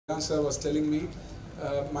Sir was telling me,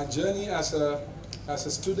 my journey as a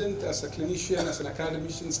student, as a clinician, as an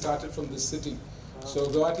academician started from this city. So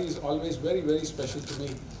Guwahati is always very, very special to me.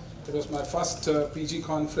 It was my first PG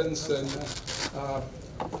conference, and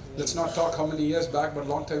let's not talk how many years back, but a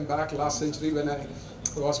long time back, last century, when I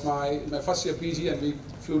was my first year PG, and we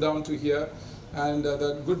flew down to here. And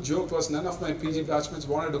the good joke was none of my PG batchmates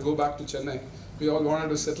wanted to go back to Chennai. We all wanted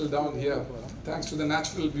to settle down here, thanks to the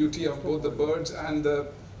natural beauty of both the birds and the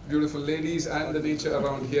beautiful ladies and the nature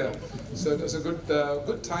around here. So it was a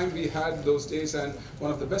good time we had those days, and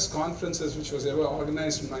one of the best conferences which was ever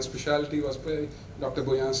organized in my specialty was by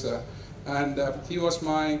Dr. Sir. And he was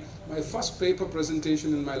my first paper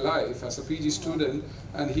presentation in my life as a PG student,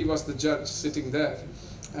 and he was the judge sitting there.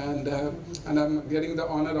 And I'm getting the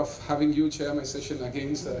honor of having you chair my session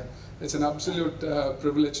again, sir. It's an absolute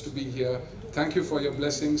privilege to be here. Thank you for your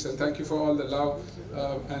blessings, and thank you for all the love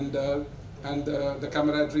and the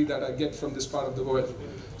camaraderie that I get from this part of the world.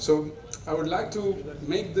 So I would like to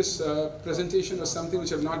make this presentation of something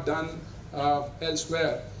which I've not done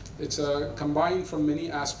elsewhere. It's combined from many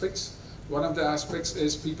aspects. One of the aspects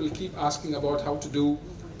is people keep asking about how to do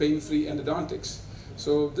pain-free endodontics.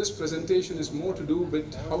 So this presentation is more to do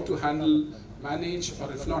with how to handle, manage,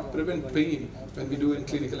 or if not prevent pain when we do in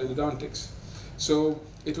clinical endodontics. So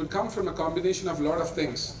it would come from a combination of a lot of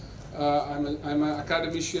things. I'm an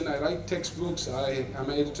academician, I write textbooks, I am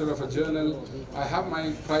an editor of a journal, I have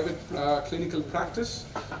my private clinical practice,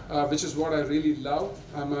 which is what I really love.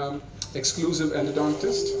 I'm an exclusive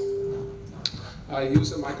endodontist. I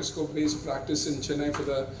use a microscope-based practice in Chennai for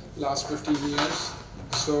the last 15 years.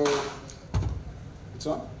 So, it's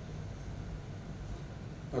on?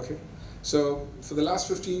 Okay. So, for the last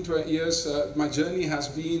 15 years, my journey has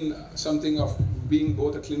been something of being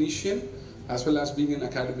both a clinician as well as being an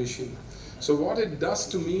academician. So what it does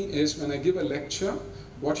to me is when I give a lecture,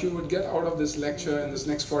 what you would get out of this lecture in this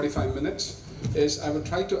next 45 minutes is I would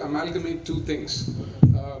try to amalgamate two things.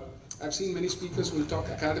 I've seen many speakers who will talk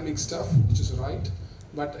academic stuff, which is right,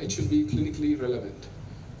 but it should be clinically relevant.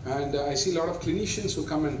 And I see a lot of clinicians who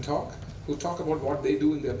come and talk, who talk about what they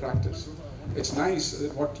do in their practice. It's nice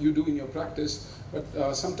what you do in your practice,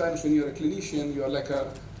 but sometimes when you're a clinician, you're like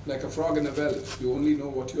a frog in a well. You only know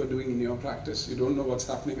what you're doing in your practice. You don't know what's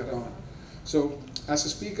happening around. So as a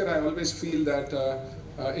speaker, I always feel that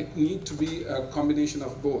it needs to be a combination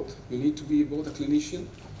of both. You need to be both a clinician,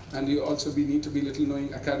 and you also need to be little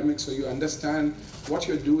knowing academic, so you understand what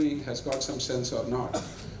you're doing has got some sense or not.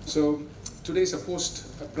 So today's a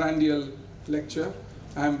post-prandial lecture.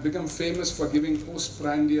 I've become famous for giving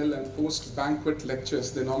post-prandial and post-banquet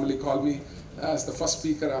lectures. They normally call me as the first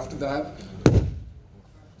speaker after that.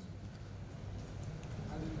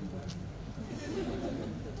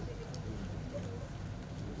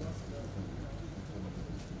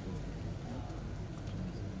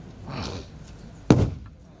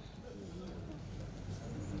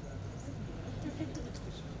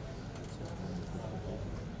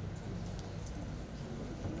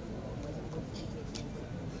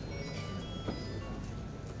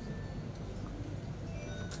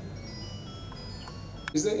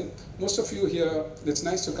 Most of you here, it's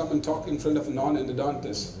nice to come and talk in front of a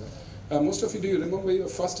non-endodontist. Most of you, do you remember your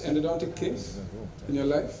first endodontic case in your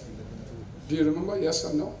life? Do you remember, yes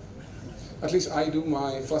or no? At least I do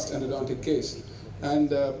my first endodontic case.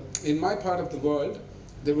 And in my part of the world,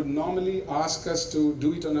 they would normally ask us to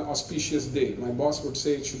do it on an auspicious day. My boss would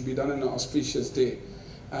say it should be done on an auspicious day.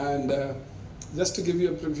 And just to give you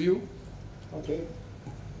a preview, okay,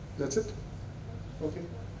 that's it? Okay.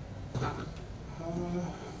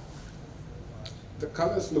 The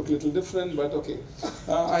colors look a little different, but okay.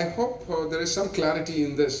 I hope there is some clarity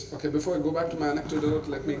in this. Okay, before I go back to my anecdote,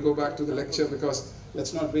 let me go back to the lecture because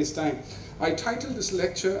let's not waste time. I titled this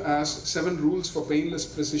lecture as 7 Rules for Painless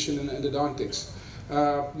Precision in Endodontics.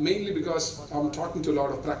 Mainly because I'm talking to a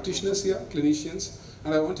lot of practitioners here, clinicians,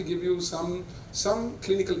 and I want to give you some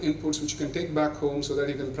clinical inputs which you can take back home so that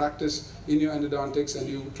you can practice in your endodontics, and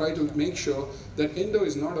you try to make sure that endo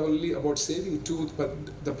is not only about saving tooth, but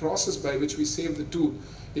the process by which we save the tooth.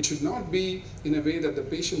 It should not be in a way that the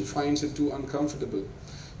patient finds it too uncomfortable.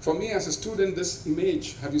 For me as a student, this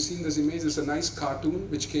image, have you seen this image? It's a nice cartoon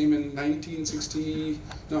which came in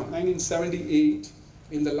 1978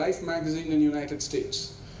 in the Life magazine in the United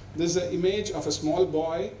States. This is an image of a small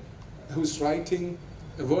boy who's writing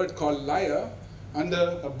a word called liar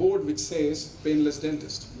under a board which says painless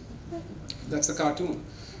dentist. That's the cartoon.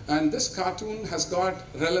 And this cartoon has got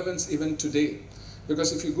relevance even today.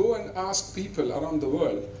 Because if you go and ask people around the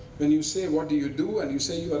world, when you say what do you do and you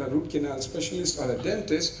say you are a root canal specialist or a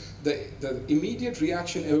dentist, the immediate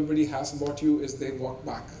reaction everybody has about you is they walk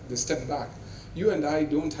back, they step back. You and I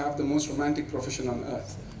don't have the most romantic profession on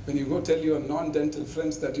earth. When you go tell your non-dental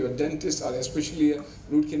friends that you're a dentist or especially a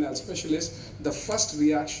root canal specialist, the first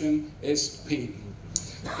reaction is pain.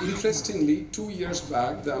 Interestingly, 2 years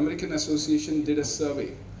back, the American Association did a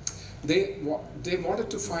survey. They wanted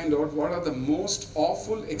to find out what are the most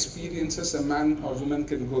awful experiences a man or woman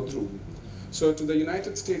can go through. So to the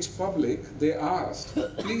United States public, they asked,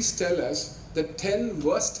 please tell us the 10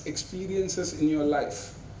 worst experiences in your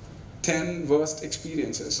life. 10 worst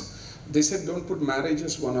experiences. They said don't put marriage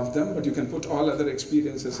as one of them, but you can put all other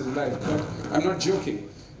experiences in life. But I'm not joking.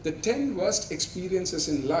 The 10 worst experiences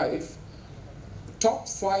in life, top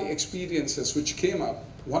 5 experiences which came up,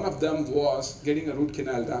 one of them was getting a root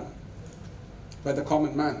canal done by the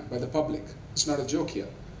common man, by the public. It's not a joke here.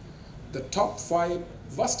 The top 5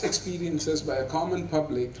 worst experiences by a common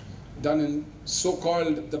public done in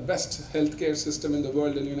so-called the best healthcare system in the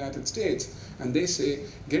world in the United States, and they say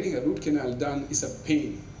getting a root canal done is a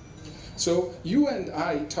pain. So you and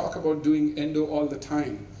I talk about doing endo all the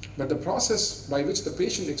time, but the process by which the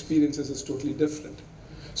patient experiences is totally different.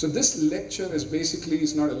 So this lecture is basically,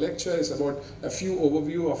 it's not a lecture, it's about a few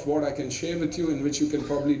overview of what I can share with you in which you can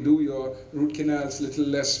probably do your root canals a little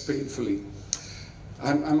less painfully.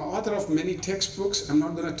 I'm author of many textbooks. I'm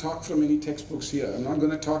not going to talk from any textbooks here. I'm not going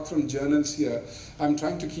to talk from journals here. I'm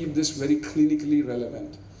trying to keep this very clinically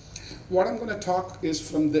relevant. What I'm going to talk is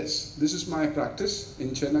from this. This is my practice in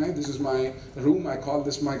Chennai. This is my room. I call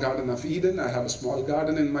this my Garden of Eden. I have a small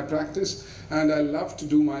garden in my practice, and I love to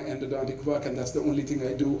do my endodontic work, and that's the only thing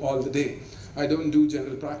I do all the day. I don't do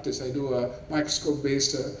general practice. I do a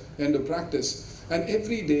microscope-based endo practice. And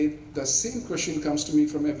every day, the same question comes to me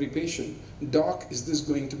from every patient. Doc, is this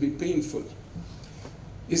going to be painful?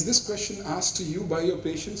 Is this question asked to you by your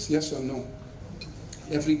patients? Yes or no?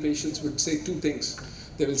 Every patient would say 2 things.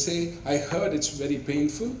 They will say, I heard it's very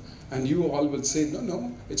painful, and you all will say,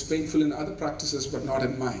 no, it's painful in other practices, but not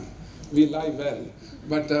in mine. We lie well.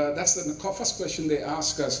 But that's the first question they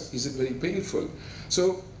ask us, is it very painful?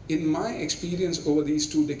 So in my experience over these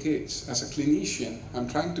 2 decades as a clinician, I'm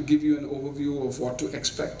trying to give you an overview of what to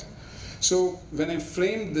expect. So when I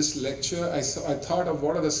framed this lecture, I thought of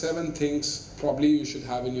what are the 7 things probably you should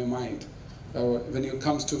have in your mind when it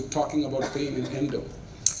comes to talking about pain in endo.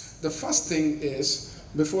 The first thing is,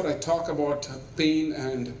 before I talk about pain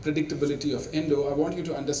and predictability of endo, I want you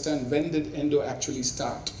to understand, when did endo actually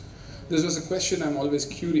start? This was a question I'm always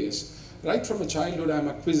curious. Right from a childhood, I'm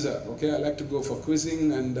a quizzer. Okay, I like to go for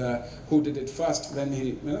quizzing, and who did it first, when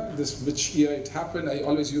which year it happened. I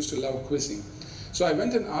always used to love quizzing. So I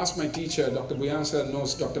went and asked my teacher, Dr. Buyansa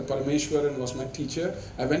knows Dr. Parameshwaran was my teacher.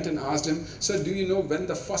 I went and asked him, sir, do you know when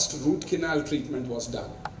the first root canal treatment was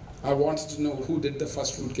done? I wanted to know who did the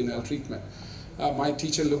first root canal treatment. My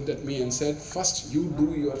teacher looked at me and said, first you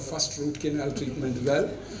do your first root canal treatment well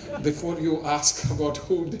before you ask about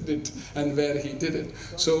who did it and where he did it.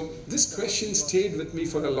 So this question stayed with me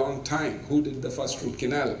for a long time. Who did the first root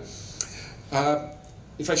canal?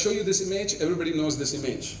 If I show you this image, everybody knows this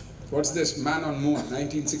image. What's this? Man on Moon,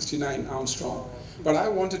 1969, Armstrong. But I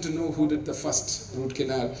wanted to know who did the first root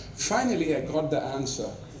canal. Finally, I got the answer.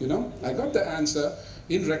 I got the answer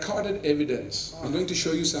in recorded evidence. I'm going to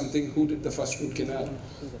show you something, who did the first root canal.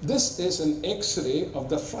 This is an X-ray of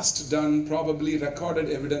the first done, probably recorded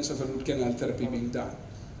evidence of a root canal therapy being done.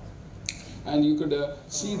 And you could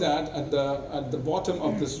see that at the bottom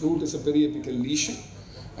of this root is a periapical lesion.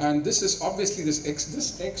 And this is obviously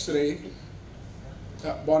this X-ray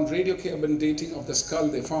on radiocarbon dating of the skull.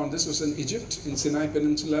 They found this was in Egypt, in Sinai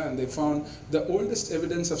Peninsula, and they found the oldest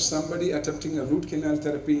evidence of somebody attempting a root canal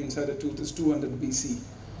therapy inside a tooth is 200 BC,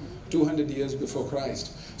 200 years before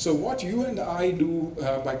Christ. So what you and I do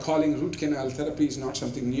by calling root canal therapy is not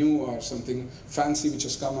something new or something fancy which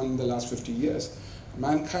has come on in the last 50 years.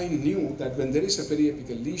 Mankind knew that when there is a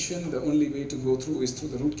periapical lesion, the only way to go through is through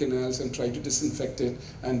the root canals and try to disinfect it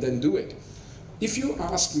and then do it. If you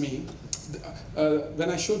ask me, when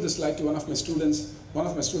I showed this slide to one of my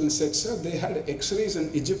students said, sir, they had X-rays in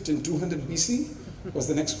Egypt in 200 BC? Was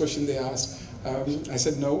the next question they asked. I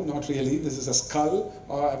said, no, not really. This is a skull,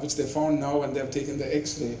 which they found now, and they have taken the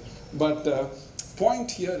X-ray. But point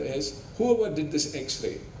here is, whoever did this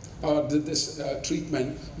X-ray, or did this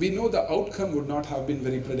treatment, we know the outcome would not have been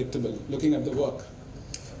very predictable, looking at the work.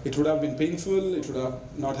 It would have been painful, it would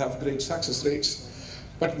not have great success rates.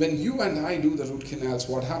 But when you and I do the root canals,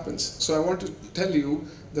 what happens? So I want to tell you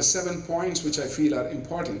the 7 points which I feel are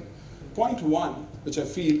important. Point 1, which I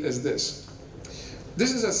feel is this.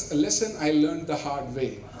 This is a lesson I learned the hard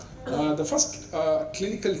way. The first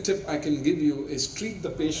clinical tip I can give you is treat the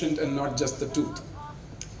patient and not just the tooth.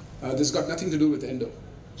 This has got nothing to do with endo.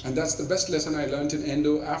 And that's the best lesson I learned in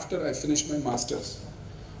endo after I finished my master's.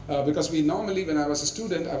 Because we normally, when I was a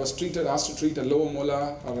student, I was asked to treat a lower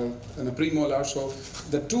molar or a premolar. So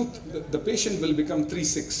the tooth, the patient will become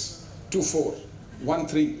 3-6, 2-4,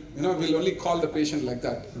 1-3. You know, we'll only call the patient like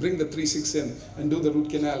that. Bring the 3-6 in and do the root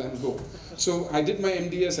canal and go. So I did my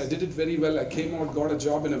MDS, I did it very well. I came out, got a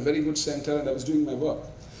job in a very good center, and I was doing my work.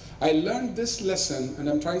 I learned this lesson, and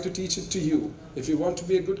I'm trying to teach it to you. If you want to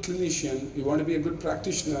be a good clinician, you want to be a good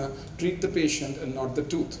practitioner, treat the patient and not the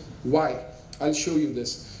tooth. Why? I'll show you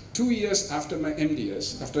this. 2 years after my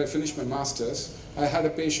MDS, after I finished my master's, I had a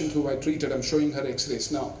patient who I treated. I'm showing her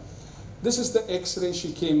x-rays now. This is the x-ray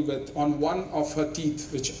she came with on one of her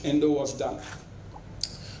teeth, which endo was done.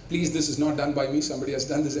 Please, this is not done by me. Somebody has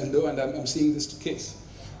done this endo, and I'm seeing this case.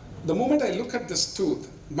 The moment I look at this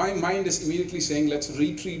tooth, my mind is immediately saying, let's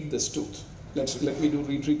retreat this tooth. Let me do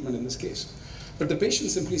retreatment in this case. But the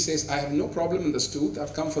patient simply says, I have no problem in this tooth.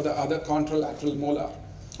 I've come for the other contralateral molar.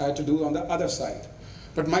 I had to do on the other side.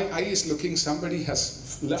 But my eye is looking, somebody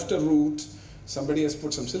has left a root, somebody has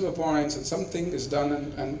put some silver points, and something is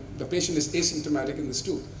done, and the patient is asymptomatic in this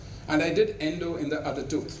tooth. And I did endo in the other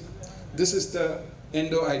tooth. This is the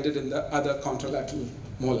endo I did in the other contralateral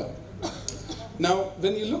molar. Now,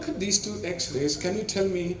 when you look at these two x-rays, can you tell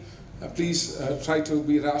me, please try to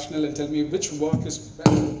be rational and tell me which work is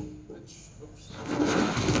better,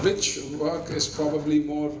 which work is probably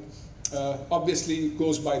more, obviously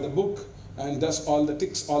goes by the book, and does all the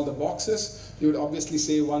ticks, all the boxes. You would obviously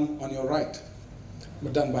say one on your right,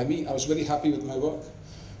 but done by me. I was very happy with my work.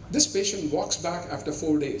 This patient walks back after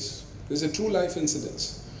 4 days. This is a true life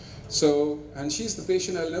incident. So, and she's the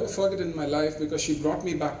patient I'll never forget in my life, because she brought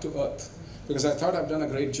me back to earth. Because I thought I've done a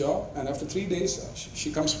great job, and after 3 days,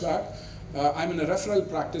 she comes back. I'm in a referral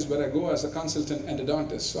practice where I go as a consultant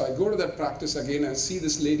endodontist. So I go to that practice again and see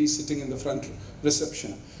this lady sitting in the front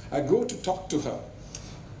reception. I go to talk to her.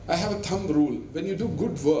 I have a thumb rule. When you do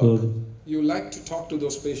good work, you like to talk to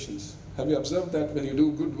those patients. Have you observed that? When you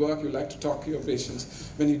do good work, you like to talk to your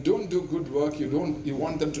patients. When you don't do good work, you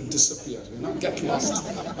want them to disappear, get lost.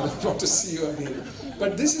 I don't want to see you again.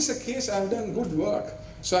 But this is a case I've done good work.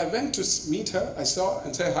 So I went to meet her, I saw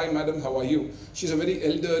and said, hi madam, how are you? She's a very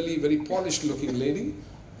elderly, very polished looking lady.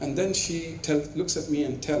 And then she looks at me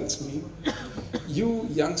and tells me, you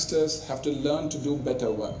youngsters have to learn to do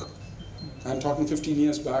better work. I'm talking 15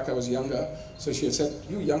 years back, I was younger. So she had said,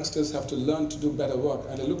 you youngsters have to learn to do better work.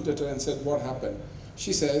 And I looked at her and said, what happened?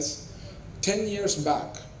 She says, 10 years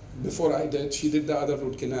back, before I did, she did the other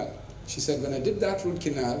root canal. She said, when I did that root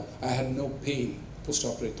canal, I had no pain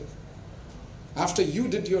post-operative. After you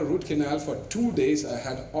did your root canal for 2 days, I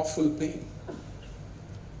had awful pain.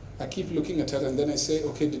 I keep looking at her and then I say,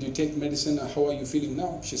 okay, did you take medicine? How are you feeling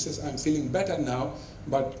now? She says, I'm feeling better now.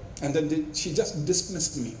 And then she just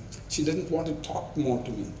dismissed me. She didn't want to talk more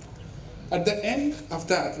to me. At the end of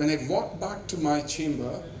that, when I walk back to my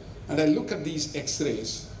chamber and I look at these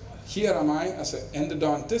x-rays, here am I as an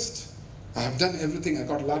endodontist. I have done everything. I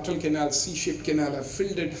got lateral canal, C-shaped canal, I've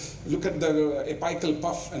filled it. Look at the apical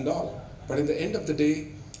puff and all. But at the end of the day,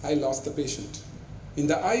 I lost the patient. In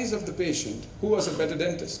the eyes of the patient, who was a better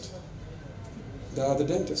dentist? The other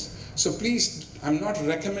dentist. So please, I'm not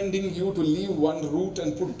recommending you to leave one root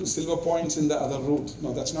and put 2 silver points in the other root.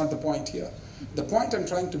 No, that's not the point here. The point I'm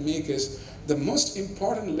trying to make is, the most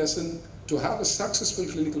important lesson to have a successful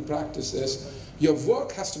clinical practice is, your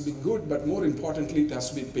work has to be good, but more importantly, it has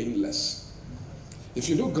to be painless. If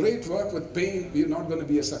you do great work with pain, you're not going to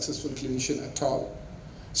be a successful clinician at all.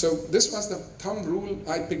 So this was the thumb rule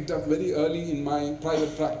I picked up very early in my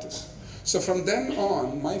private practice. So from then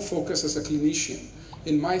on, my focus as a clinician,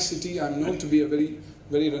 in my city, I'm known to be a very,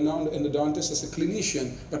 very renowned endodontist as a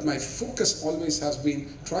clinician, but my focus always has been,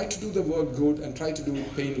 try to do the work good and try to do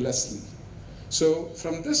it painlessly. So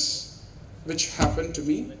from this, which happened to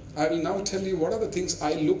me, I will now tell you what are the things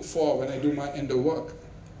I look for when I do my endo work.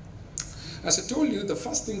 As I told you, the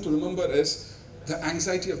first thing to remember is the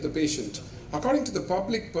anxiety of the patient. According to the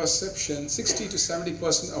public perception, 60 to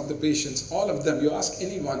 70% of the patients, all of them, you ask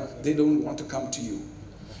anyone, they don't want to come to you.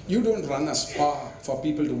 You don't run a spa for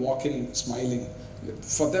people to walk in smiling.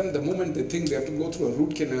 For them, the moment they think they have to go through a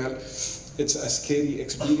root canal, it's a scary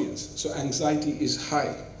experience. So anxiety is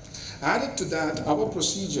high. Added to that, our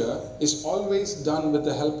procedure is always done with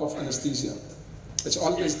the help of anesthesia. It's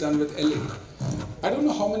always done with LA. I don't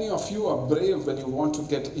know how many of you are brave when you want to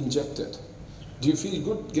get injected. Do you feel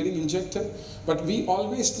good getting injected? But we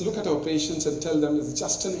always look at our patients and tell them it's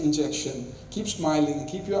just an injection. Keep smiling,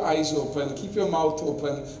 keep your eyes open, keep your mouth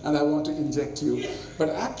open, and I want to inject you. But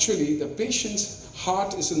actually, the patient's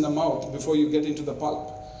heart is in the mouth before you get into the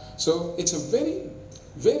pulp. So it's a very,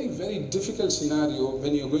 very, very difficult scenario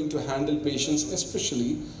when you're going to handle patients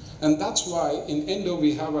especially. And that's why in endo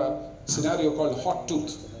we have a scenario called hot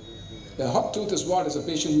tooth. A hot tooth is what? Is a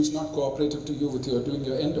patient who's not cooperative to you with your doing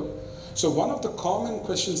your endo. So one of the common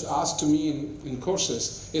questions asked to me in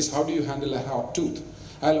courses is, how do you handle a hot tooth?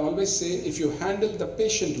 I'll always say, if you handle the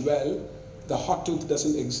patient well, the hot tooth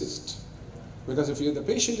doesn't exist. Because if the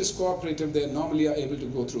patient is cooperative, they normally are able to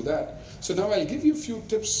go through that. So now I'll give you a few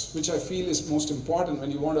tips which I feel is most important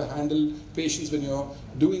when you want to handle patients when you're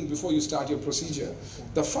doing before you start your procedure.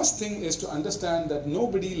 The first thing is to understand that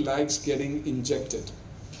nobody likes getting injected.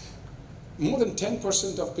 More than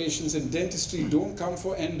 10% of patients in dentistry don't come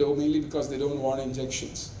for endo mainly because they don't want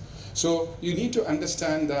injections. So you need to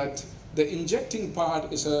understand that the injecting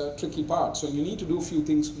part is a tricky part. So you need to do a few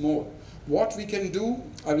things more. What we can do,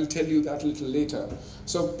 I will tell you that a little later.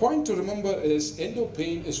 So point to remember is endo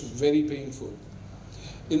pain is very painful.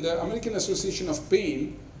 In the American Association of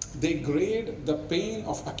Pain, they grade the pain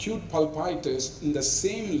of acute pulpitis in the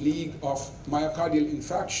same league of myocardial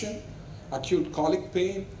infarction, acute colic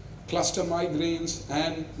pain, cluster migraines,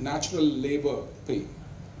 and natural labor pain.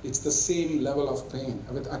 It's the same level of pain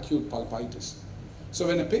with acute pulpitis. So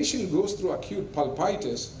when a patient goes through acute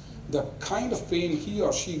pulpitis, the kind of pain he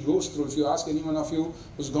or she goes through, if you ask any one of you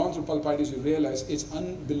who's gone through pulpitis, you realize it's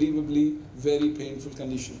unbelievably very painful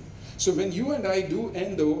condition. So when you and I do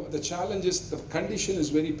endo, the challenge is the condition is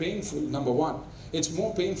very painful, number one. It's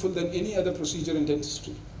more painful than any other procedure in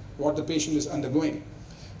dentistry, what the patient is undergoing.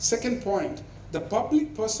 Second point, the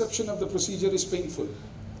public perception of the procedure is painful.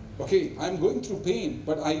 Okay, I'm going through pain,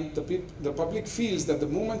 but the public feels that the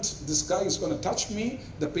moment this guy is going to touch me,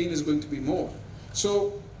 the pain is going to be more.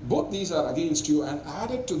 So both these are against you, and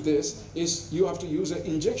added to this is you have to use an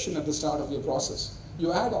injection at the start of your process.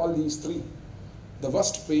 You add all these three. The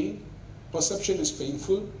worst pain, perception is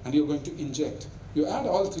painful, and you're going to inject. You add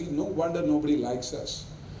all three, no wonder nobody likes us.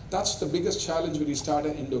 That's the biggest challenge when you start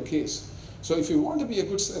an endo case. So if you want to be a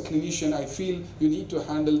good clinician, I feel you need to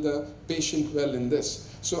handle the patient well in this.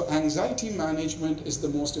 So anxiety management is the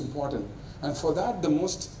most important. And for that,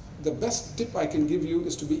 the best tip I can give you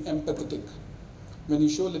is to be empathetic. When you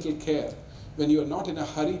show little care, when you are not in a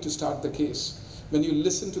hurry to start the case, when you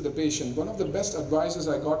listen to the patient. One of the best advices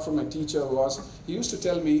I got from my teacher was, he used to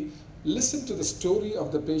tell me, listen to the story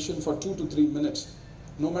of the patient for 2 to 3 minutes,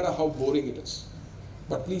 no matter how boring it is.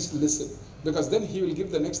 But please listen, because then he will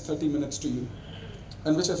give the next 30 minutes to you.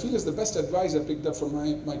 And which I feel is the best advice I picked up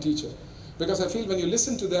from my teacher. Because I feel when you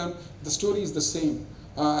listen to them, the story is the same.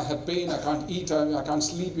 I had pain, I can't eat, I can't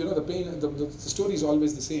sleep, you know, the pain, the story is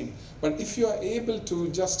always the same. But if you are able to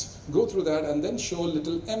just go through that and then show a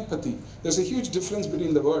little empathy, there's a huge difference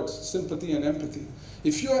between the words, sympathy and empathy.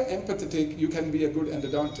 If you are empathetic, you can be a good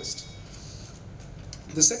endodontist.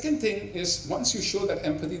 The second thing is, once you show that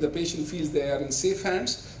empathy, the patient feels they are in safe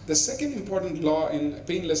hands. The second important law in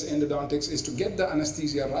painless endodontics is to get the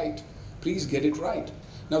anesthesia right. Please get it right.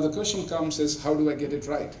 Now the question comes is, how do I get it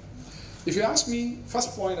right? If you ask me,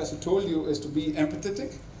 first point, as I told you, is to be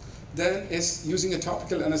empathetic. Then is using a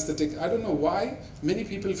topical anesthetic. I don't know why many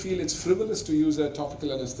people feel it's frivolous to use a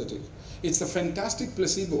topical anesthetic. It's a fantastic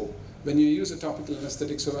placebo when you use a topical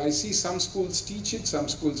anesthetic. So I see some schools teach it, some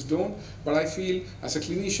schools don't, but I feel as a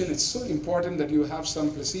clinician it's so important that you have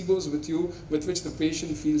some placebos with you with which the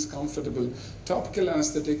patient feels comfortable. Topical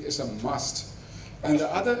anesthetic is a must. And the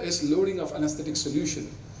other is loading of anesthetic solution.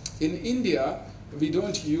 In India, we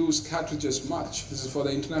don't use cartridges much. This is for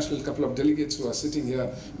the international couple of delegates who are sitting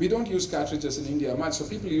here. We don't use cartridges in India much, so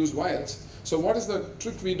people use vials. So what is the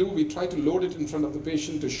trick we do? We try to load it in front of the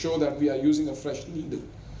patient to show that we are using a fresh needle.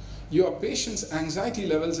 Your patient's anxiety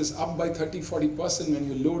levels is up by 30–40% when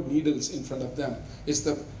you load needles in front of them. It's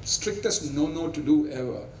the strictest no-no to do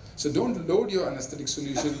ever. So don't load your anesthetic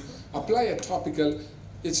solution, apply a topical.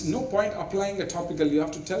 It's no point applying a topical. You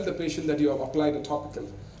have to tell the patient that you have applied a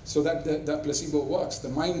topical, so that the placebo works. The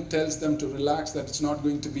mind tells them to relax, that it's not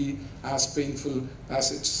going to be as painful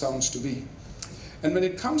as it sounds to be. And when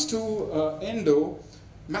it comes to endo,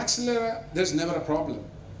 maxilla, there's never a problem.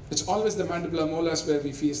 It's always the mandibular molars where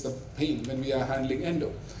we face the pain when we are handling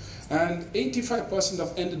endo. And 85%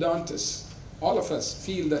 of endodontists, all of us,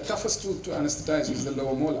 feel the toughest tooth to anesthetize is the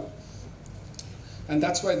lower molar. And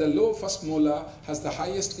that's why the lower first molar has the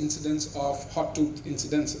highest incidence of hot tooth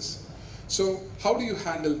incidences. So how do you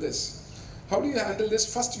handle this? How do you handle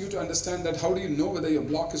this? First, you have to understand that how do you know whether your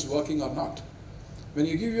block is working or not? When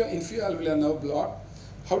you give your inferior alveolar nerve block,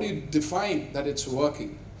 how do you define that it's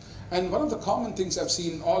working? And one of the common things I've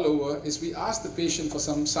seen all over is we ask the patient for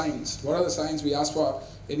some signs. What are the signs? We ask for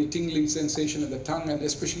any tingling sensation in the tongue and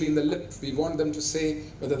especially in the lip. We want them to say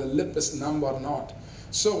whether the lip is numb or not.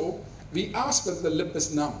 So we ask whether the lip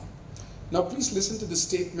is numb. Now please listen to this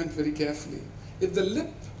statement very carefully. If the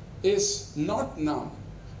lip is not numb,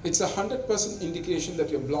 it's 100% indication that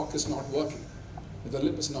your block is not working. If the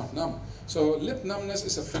lip is not numb. So lip numbness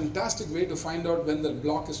is a fantastic way to find out when the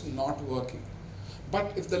block is not working.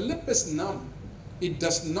 But if the lip is numb, it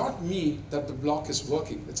does not mean that the block is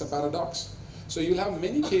working. It's a paradox. So you'll have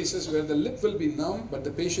many cases where the lip will be numb, but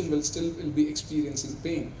the patient will still be experiencing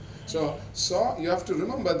pain. So you have to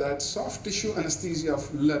remember that soft tissue anesthesia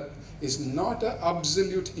of lip is not an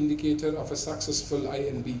absolute indicator of a successful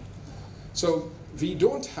INB. So we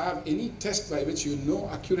don't have any test by which you know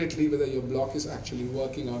accurately whether your block is actually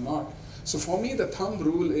working or not. So for me, the thumb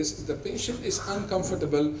rule is if the patient is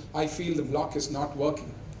uncomfortable, I feel the block is not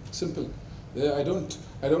working. Simple. I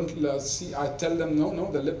tell them,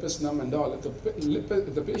 no, the lip is numb and all. If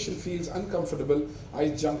the patient feels uncomfortable, I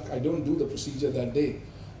don't do the procedure that day.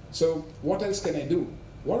 So what else can I do?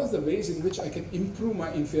 What are the ways in which I can improve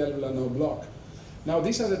my inferior alveolar nerve block? Now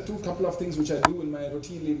these are the couple of things which I do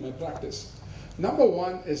routinely in my practice. Number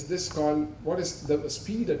one is this called, what is the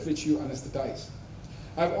speed at which you anesthetize?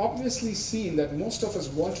 I've obviously seen that most of us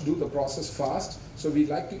want to do the process fast, so we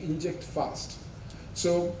like to inject fast.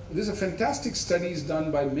 So there's a fantastic studies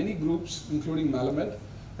done by many groups, including Malamed,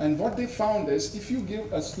 and what they found is if you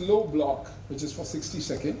give a slow block, which is for 60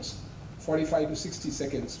 seconds, 45 to 60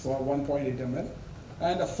 seconds for 1.8 ml,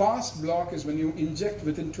 and a fast block is when you inject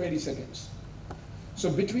within 20 seconds. So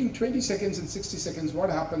between 20 seconds and 60 seconds, what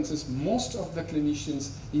happens is most of the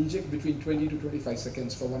clinicians inject between 20 to 25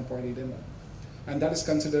 seconds for 1.8 ml. And that is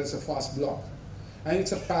considered as a fast block. And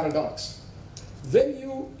it's a paradox. When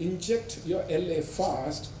you inject your LA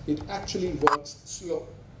fast, it actually works slow.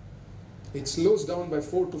 It slows down by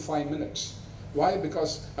 4 to 5 minutes. Why?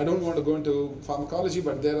 Because I don't want to go into pharmacology,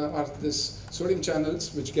 but there are these sodium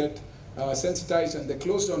channels which get sensitized and they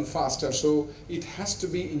close down faster. So it has to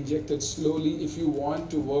be injected slowly if you want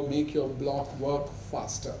to make your block work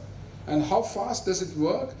faster. And how fast does it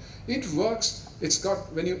work? It works,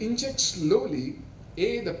 when you inject slowly,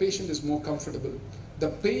 the patient is more comfortable. The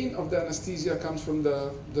pain of the anesthesia comes from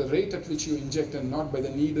the rate at which you inject and not by the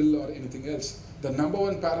needle or anything else. The number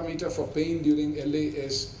one parameter for pain during LA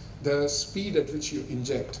is the speed at which you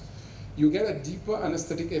inject. You get a deeper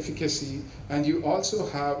anesthetic efficacy and you also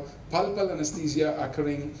have pulpal anesthesia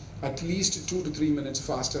occurring at least 2 to 3 minutes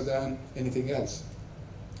faster than anything else.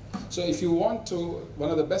 So if you want to,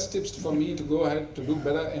 one of the best tips for me to go ahead to do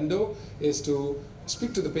better endo is to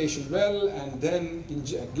speak to the patient well and then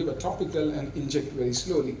give a topical and inject very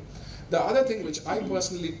slowly. The other thing which I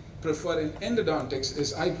personally prefer in endodontics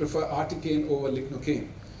is I prefer articaine over lignocaine.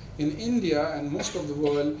 In India and most of the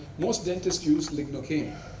world, most dentists use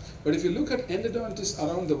lignocaine. But if you look at endodontists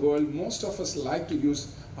around the world, most of us like to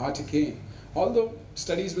use articaine. Although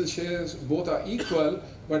studies will share both are equal,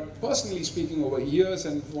 but personally speaking over years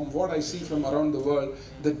and from what I see from around the world,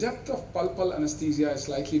 the depth of pulpal anesthesia is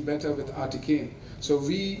slightly better with articaine. So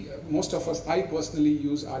most of us, I personally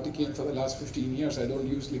use articaine for the last 15 years. I don't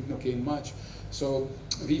use lignocaine much. So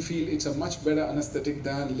we feel it's a much better anesthetic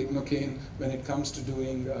than lignocaine when it comes to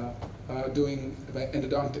doing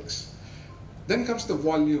endodontics. Then comes the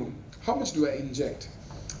volume. How much do I inject?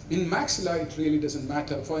 In maxilla, it really doesn't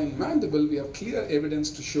matter. For in mandible, we have clear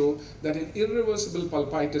evidence to show that in irreversible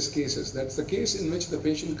pulpitis cases, that's the case in which the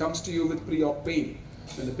patient comes to you with pre-op pain.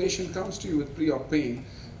 When the patient comes to you with pre-op pain,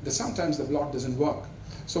 sometimes the block doesn't work.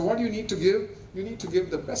 So what you need to give? You need to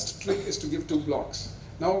give, the best trick is to give 2 blocks.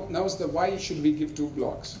 Now is the why should we give 2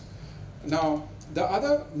 blocks? Now, the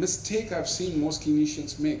other mistake I've seen most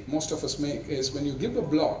clinicians make, most of us make, is when you give a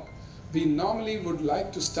block, we normally would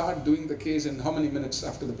like to start doing the case in how many minutes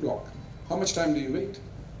after the block? How much time do you wait?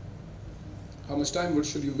 How much time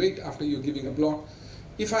should you wait after you're giving a block?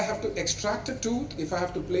 If I have to extract a tooth, if I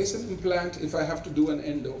have to place an implant, if I have to do an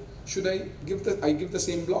endo, should I give the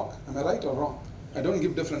same block? Am I right or wrong? I don't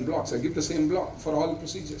give different blocks, I give the same block for all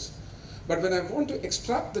procedures. But when I want to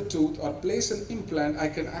extract the tooth or place an implant, I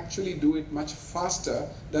can actually do it much faster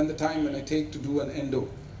than the time when I take to do an endo.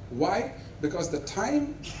 Why? Because the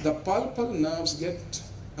time the pulpal nerves get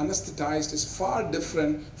anesthetized is far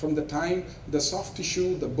different from the time the soft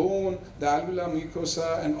tissue, the bone, the alveolar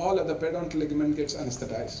mucosa, and all other periodontal ligament gets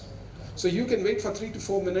anesthetized. So you can wait for 3 to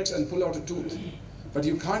 4 minutes and pull out a tooth, but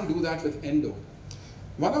you can't do that with endo.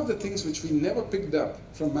 One of the things which we never picked up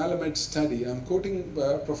from Malamed's study, I'm quoting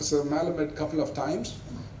Professor Malamed a couple of times,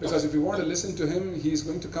 because if you want to listen to him, he's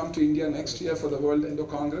going to come to India next year for the World Endo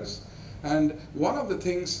Congress. And one of the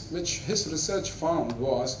things which his research found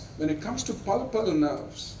was, when it comes to pulpal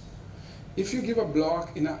nerves, if you give a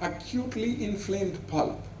block in an acutely inflamed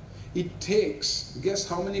pulp, it takes, guess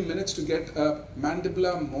how many minutes to get a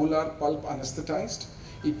mandibular molar pulp anesthetized?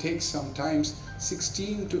 It takes sometimes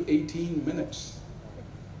 16 to 18 minutes.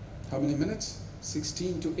 How many minutes?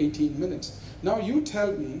 16 to 18 minutes. Now you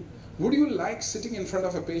tell me, would you like sitting in front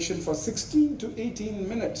of a patient for 16 to 18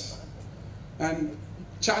 minutes and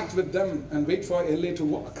chat with them and wait for LA to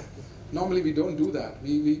work? Normally we don't do that.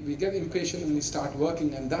 We get impatient when we start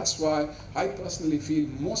working, and that's why I personally feel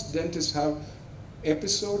most dentists have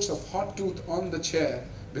episodes of hot tooth on the chair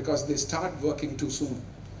because they start working too soon.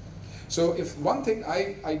 So if one thing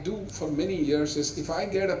I do for many years is, if I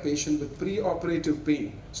get a patient with preoperative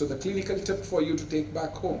pain, so the clinical tip for you to take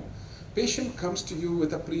back home, patient comes to you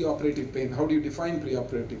with a preoperative pain. How do you define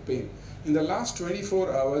preoperative pain? In the last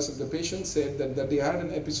 24 hours, if the patient said that they had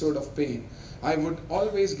an episode of pain, I would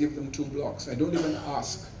always give them 2 blocks. I don't even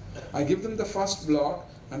ask. I give them the first block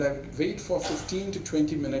and I wait for 15 to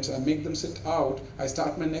 20 minutes. I make them sit out. I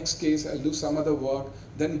start my next case. I'll do some other work,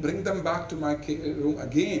 then bring them back to my room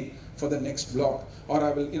again for the next block. Or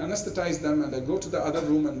I will anesthetize them and I go to the other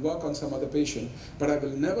room and work on some other patient. But I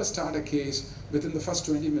will never start a case within the first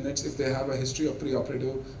 20 minutes if they have a history of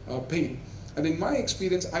preoperative pain. And in my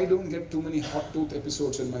experience, I don't get too many hot tooth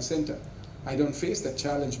episodes in my center. I don't face that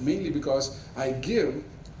challenge, mainly because I give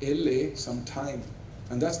LA some time.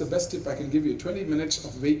 And that's the best tip I can give you. 20 minutes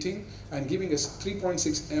of waiting and giving us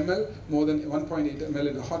 3.6 ml, more than 1.8 ml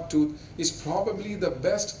in a hot tooth, is probably the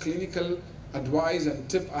best clinical advice and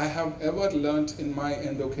tip I have ever learned in my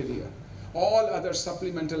endo career. All other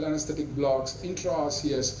supplemental anesthetic blocks,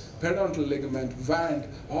 intraosseous, periodontal ligament, VAND,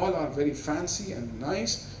 all are very fancy and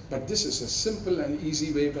nice, but this is a simple and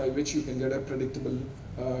easy way by which you can get a predictable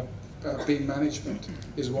pain management,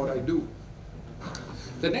 is what I do.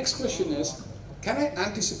 The next question is, can I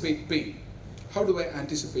anticipate pain? How do I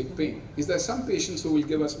anticipate pain? Is there some patients who will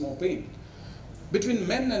give us more pain? Between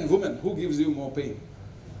men and women, who gives you more pain?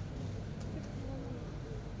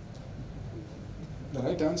 The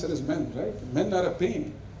right answer is men, right? Men are a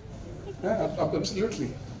pain. Yeah, absolutely.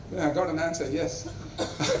 I got an answer, yes.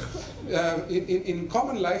 In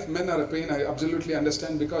common life, men are a pain. I absolutely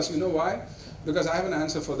understand, because you know why? Because I have an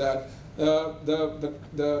answer for that.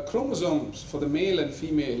 The chromosomes for the male and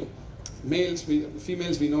female,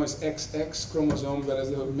 females we know is XX chromosome,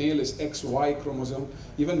 whereas the male is XY chromosome.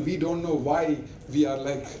 Even we don't know why we are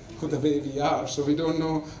like the way we are, so we don't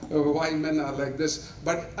know why men are like this.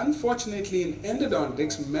 But unfortunately, in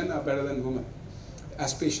endodontics, men are better than women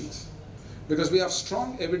as patients, because we have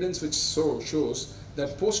strong evidence which shows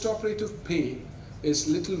that postoperative pain is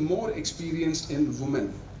little more experienced in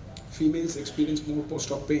women. Females experience more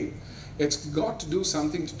post-op pain. It's got to do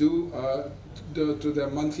something to do to their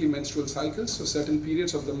monthly menstrual cycles. So certain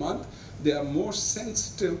periods of the month, they are more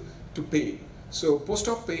sensitive to pain. So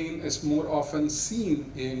post-op pain is more often seen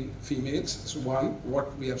in females. So one,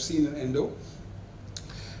 what we have seen in endo.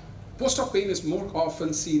 Post-op pain is more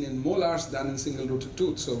often seen in molars than in single-rooted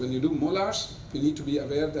tooth. So when you do molars, you need to be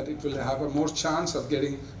aware that it will have a more chance of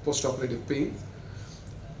getting post-operative pain.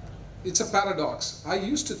 It's a paradox. I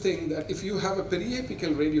used to think that if you have a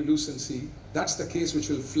periapical radiolucency, that's the case which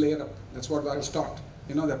will flare up. That's what I was taught.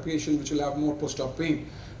 You know, the patient which will have more post-op pain.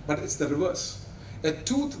 But it's the reverse. A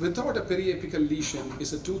tooth without a periapical lesion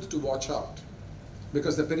is a tooth to watch out,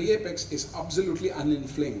 because the periapex is absolutely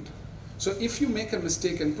uninflamed. So if you make a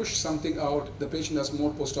mistake and push something out, the patient has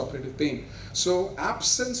more post-operative pain. So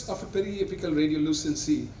absence of a periapical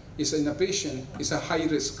radiolucency is in a patient is a high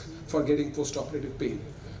risk for getting post-operative pain.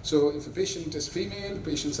 So if a patient is female,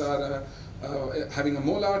 patients are having a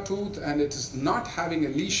molar tooth and it is not having a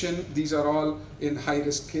lesion, these are all in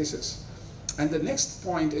high-risk cases. And the next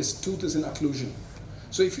point is tooth is in occlusion.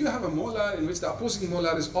 So if you have a molar in which the opposing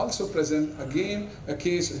molar is also present, again a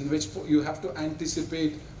case in which you have to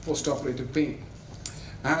anticipate post-operative pain.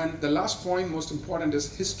 And the last point, most important,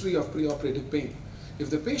 is history of preoperative pain. If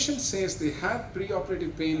the patient says they had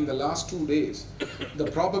preoperative pain in the last 2 days, the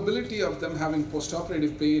probability of them having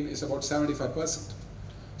postoperative pain is about 75%.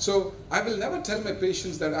 So I will never tell my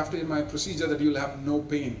patients that after my procedure that you'll have no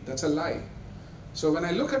pain. That's a lie. So when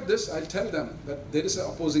I look at this, I'll tell them that there is an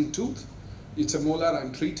opposing tooth. It's a molar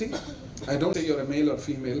I'm treating. I don't say you're a male or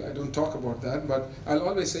female. I don't talk about that. But I'll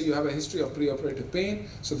always say you have a history of preoperative pain.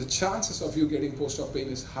 So the chances of you getting post-op pain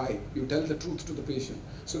is high. You tell the truth to the patient.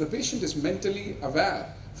 So the patient is mentally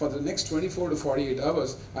aware for the next 24 to 48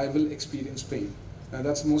 hours, I will experience pain. And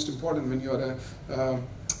that's most important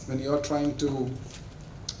when you're trying to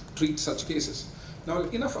treat such cases. Now,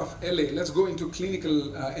 enough of LA, let's go into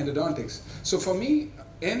clinical endodontics. So for me,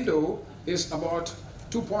 endo is about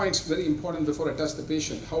 2 points very important before I touch the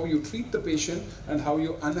patient: how you treat the patient and how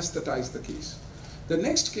you anesthetize the case. The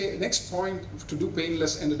next point to do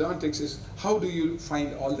painless endodontics is how do you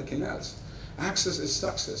find all the canals? Access is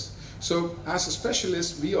success. So as a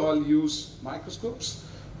specialist, we all use microscopes.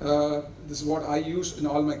 This is what I use in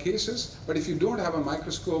all my cases. But if you don't have a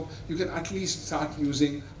microscope, you can at least start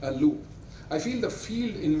using a loop. I feel the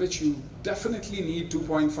field in which you definitely need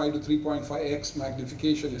 2.5 to 3.5x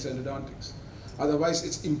magnification is endodontics. Otherwise,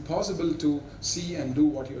 it's impossible to see and do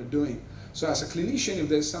what you're doing. So as a clinician, if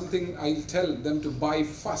there's something I'll tell them to buy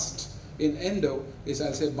first in endo, is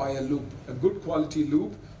I'll say buy a loop. A good quality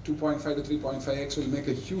loop, 2.5 to 3.5x will make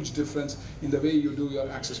a huge difference in the way you do your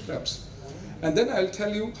access preps. And then I'll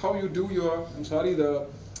tell you how you do your, I'm sorry, the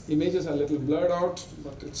images are a little blurred out,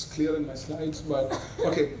 but it's clear in my slides. But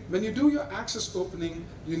okay, when you do your access opening,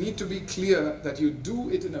 you need to be clear that you do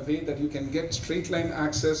it in a way that you can get straight line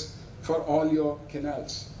access for all your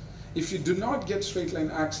canals. If you do not get straight line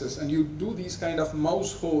access and you do these kind of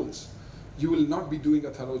mouse holes, you will not be doing a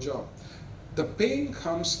thorough job. The pain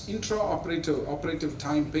comes, operative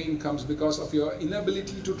time pain comes because of your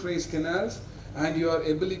inability to trace canals and your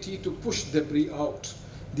ability to push debris out.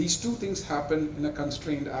 These two things happen in a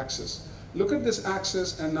constrained access. Look at this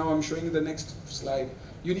access, and now I'm showing you the next slide.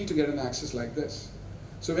 You need to get an access like this.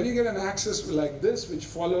 So when you get an access like this, which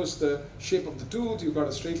follows the shape of the tooth, you've got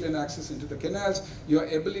a straight line access into the canals, your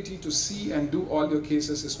ability to see and do all your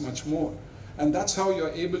cases is much more. And that's how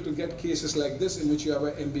you're able to get cases like this in which you have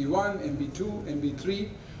a MB1, MB2, MB3.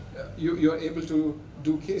 You're able to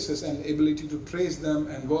do cases, and ability to trace them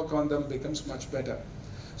and work on them becomes much better.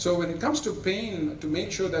 So when it comes to pain, to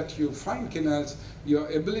make sure that you find canals, your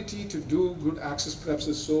ability to do good access preps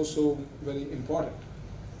is so very important.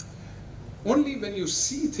 Only when you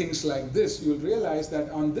see things like this, you'll realize that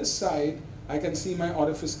on this side, I can see my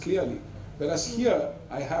orifice clearly. Whereas here,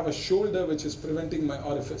 I have a shoulder which is preventing my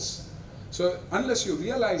orifice. So unless you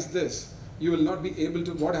realize this, you will not be able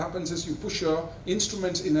to, what happens is you push your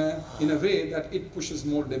instruments in a way that it pushes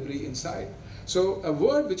more debris inside. So a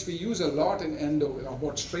word which we use a lot in endo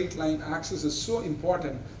about straight line access is so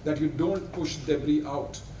important that you don't push debris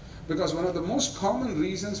out. Because one of the most common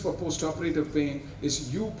reasons for postoperative pain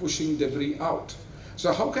is you pushing debris out.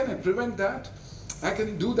 So how can I prevent that? I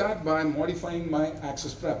can do that by modifying my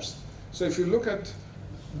access preps. So if you look at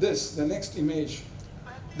this, the next image,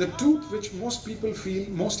 the tooth which most people feel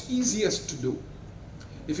most easiest to do.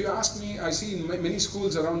 If you ask me, I see in many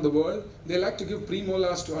schools around the world, they like to give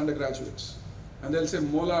premolars to undergraduates. And they'll say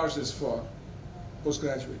molars is for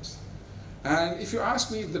postgraduates. And if you ask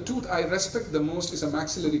me, the tooth I respect the most is a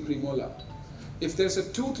maxillary premolar. If there's a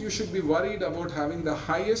tooth you should be worried about having the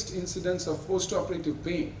highest incidence of postoperative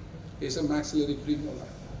pain, is a maxillary premolar.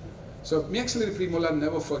 So maxillary premolar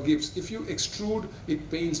never forgives. If you extrude, it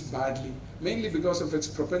pains badly, mainly because of its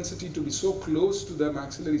propensity to be so close to the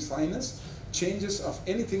maxillary sinus. Changes of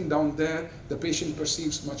anything down there, the patient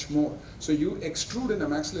perceives much more. So you extrude in a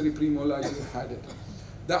maxillary premolar, you had it.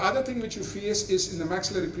 The other thing which you face is in the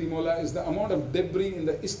maxillary premolar is the amount of debris in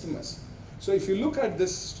the isthmus. So if you look at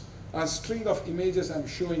this string of images I'm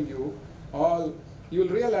showing you, you'll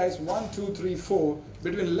realize 1, 2, 3, 4,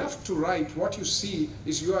 between left to right, what you see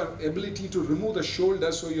is your ability to remove the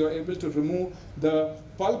shoulder, so you're able to remove the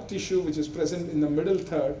pulp tissue which is present in the middle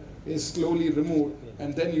third is slowly removed,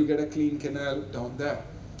 and then you get a clean canal down there.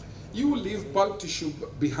 You leave pulp tissue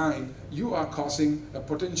behind, you are causing a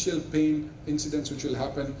potential pain incidence which will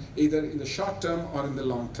happen either in the short term or in the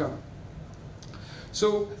long term.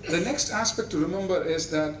 So the next aspect to remember is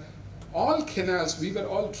that all canals, we were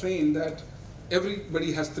all trained that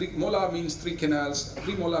everybody has three, molar means 3 canals,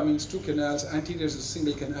 premolar means 2 canals, anterior is a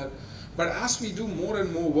single canal. But as we do more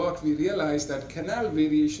and more work, we realize that canal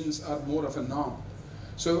variations are more of a norm.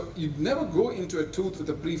 So you never go into a tooth with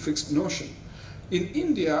a prefixed notion. In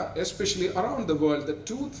India, especially around the world, the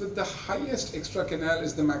tooth with the highest extra canal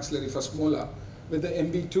is the maxillary first molar, with the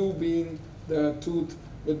MB2 being the tooth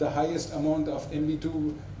with the highest amount of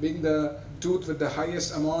MB2 being the tooth with the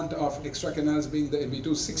highest amount of extra canals being the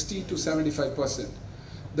MB2, 60 to 75%.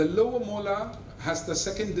 The lower molar has the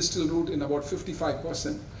second distal root in about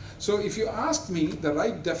 55%. So if you ask me, the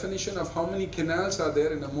right definition of how many canals are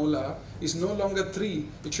there in a molar is no longer 3,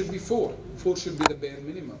 it should be 4. 4 should be the bare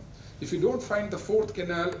minimum. If you don't find the 4th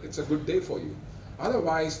canal, it's a good day for you.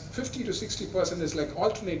 Otherwise, 50 to 60% is like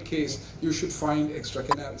alternate case, you should find extra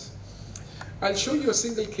canals. I'll show you a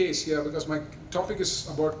single case here because my topic is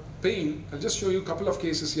about pain. I'll just show you a couple of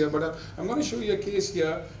cases here, but I'm going to show you a case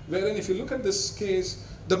here wherein if you look at this case,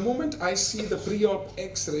 the moment I see the pre-op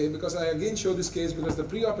X-ray, because I again show this case because the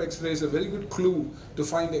pre-op X-ray is a very good clue to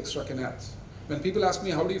find extra canals. When people ask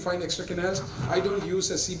me how do you find extra canals, I don't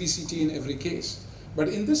use a CBCT in every case. But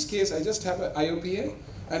in this case, I just have an IOPA.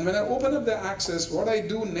 And when I open up the axis, what I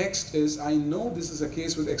do next is I know this is a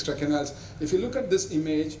case with extra canals. If you look at this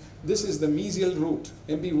image, this is the mesial root,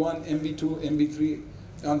 MB1, MB2, MB3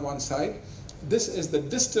 on one side. This is the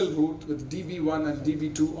distal root with DB1 and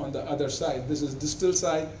DB2 on the other side. This is distal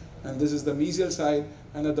side and this is the mesial side,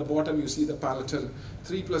 and at the bottom you see the palatal.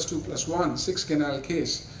 3 + 2 + 1, 6 canal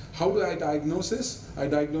case. How do I diagnose this? I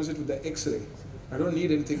diagnose it with the X-ray. I don't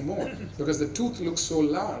need anything more because the tooth looks so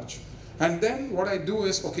large. And then what I do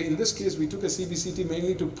is, okay, in this case we took a CBCT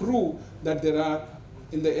mainly to prove that there are,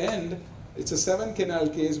 in the end, it's a 7 canal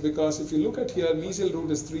case because if you look at here, mesial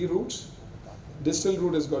root is 3 roots, distal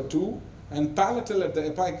root has got 2, and palatal at the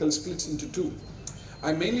apical splits into 2.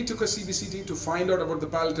 I mainly took a CBCT to find out about the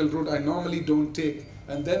palatal root. I normally don't take,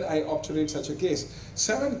 and then I obturate such a case.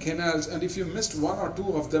 7 canals, and if you missed 1 or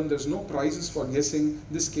 2 of them, there's no prizes for guessing.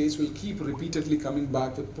 This case will keep repeatedly coming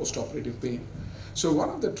back with post-operative pain. So one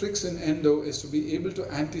of the tricks in endo is to be able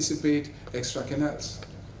to anticipate extra canals.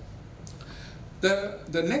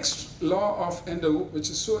 The next law of endo, which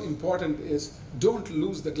is so important, is don't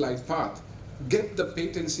lose the glide path. Get the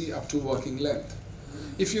patency up to working length.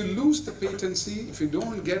 If you lose the patency, if you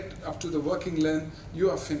don't get up to the working length,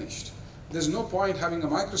 you are finished. There's no point having a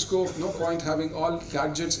microscope, no point having all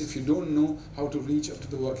gadgets if you don't know how to reach up to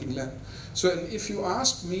the working length. So if you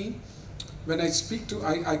ask me, when I speak to,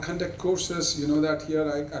 I conduct courses, you know that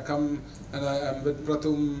here I come and I am with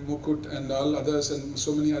Prathum, Mukut and all others and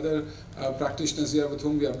so many other practitioners here with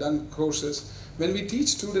whom we have done courses. When we teach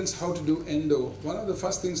students how to do endo, one of the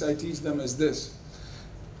first things I teach them is this.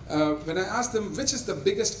 When I ask them which is the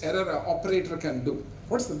biggest error an operator can do,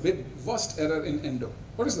 what's the worst error in endo?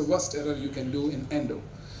 What is the worst error you can do in endo?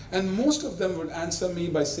 And most of them would answer me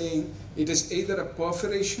by saying it is either a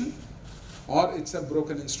perforation or it's a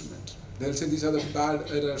broken instrument. They'll say these are the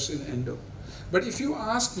bad errors in endo. But if you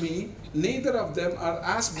ask me, neither of them are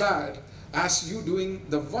as bad as you doing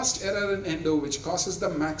the worst error in endo, which causes the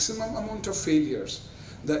maximum amount of failures.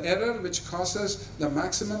 The error which causes the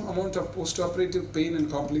maximum amount of post-operative pain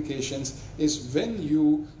and complications is when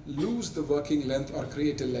you lose the working length or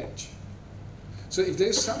create a ledge. So if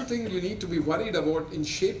there's something you need to be worried about in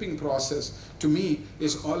shaping process, to me,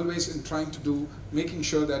 is always in trying to do, making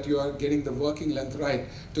sure that you are getting the working length right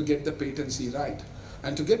to get the patency right.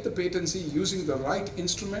 And to get the patency using the right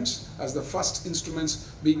instruments, as the first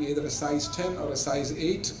instruments being either a size 10 or a size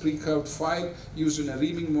 8 pre-curved file used in a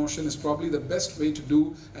reaming motion is probably the best way to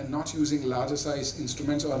do, and not using larger size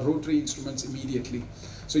instruments or rotary instruments immediately.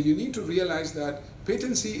 So you need to realize that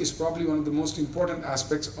patency is probably one of the most important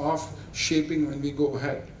aspects of shaping when we go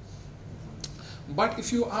ahead. But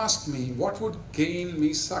if you ask me what would gain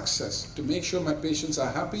me success to make sure my patients are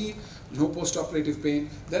happy, no post-operative pain,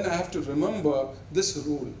 then I have to remember this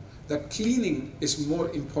rule, that cleaning is more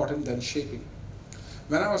important than shaping.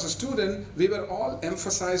 When I was a student, we were all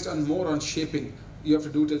emphasized on more on shaping. You have to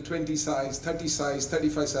do till 20 size, 30 size,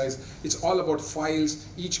 35 size. It's all about files,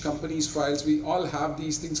 each company's files. We all have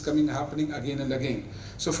these things happening again and again.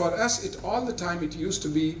 So for us, all the time it used to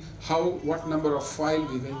be what number of file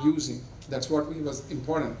we were using. That's what was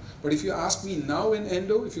important. But if you ask me now in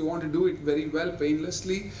endo, if you want to do it very well,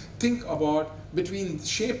 painlessly, think about between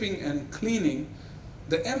shaping and cleaning,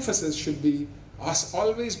 the emphasis should be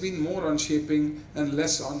always been more on shaping and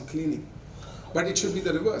less on cleaning. But it should be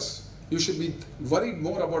the reverse. You should be worried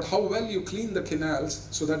more about how well you clean the canals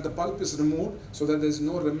so that the pulp is removed, so that there's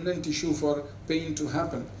no remnant tissue for pain to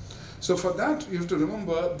happen. So for that, you have to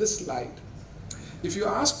remember this slide. If you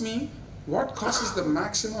ask me, what causes the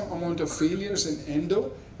maximum amount of failures in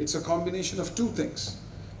endo? It's a combination of 2 things.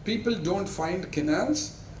 People don't find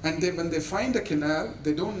canals, and when they find a canal,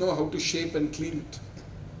 they don't know how to shape and clean it.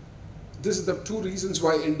 This is the 2 reasons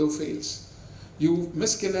why endo fails. You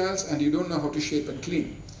miss canals and you don't know how to shape and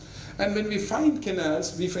clean. And when we find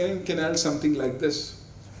canals something like this.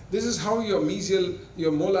 This is how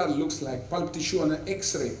your molar looks like, pulp tissue on an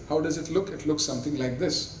X-ray. How does it look? It looks something like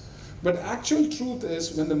this. But actual truth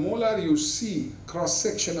is, when the molar you see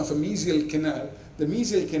cross-section of a mesial canal, the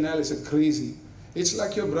mesial canal is a crazy. It's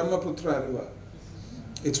like your Brahmaputra river.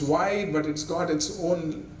 It's wide, but it's got its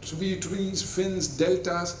own tributaries, fins,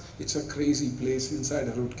 deltas. It's a crazy place inside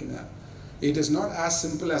a root canal. It is not as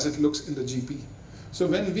simple as it looks in the GP. So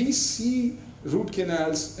when we see root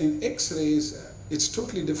canals in X-rays, It's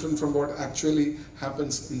totally different from what actually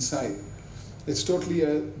happens inside. It's totally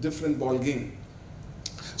a different ball game.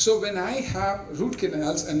 So when I have root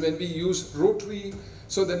canals and when we use rotary,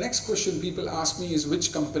 so the next question people ask me is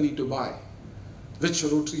which company to buy, which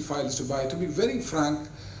rotary files to buy. To be very frank,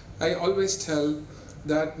 I always tell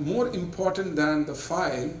that more important than the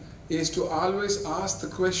file is to always ask the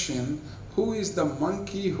question, who is the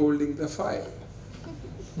monkey holding the file?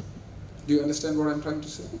 Do you understand what I'm trying to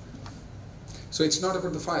say? So it's not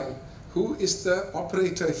about the file. Who is the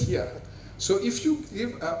operator here? So if you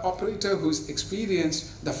give an operator who's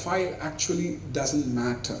experienced, the file actually doesn't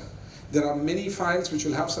matter. There are many files which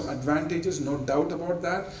will have some advantages, no doubt about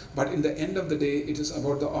that, but in the end of the day, it is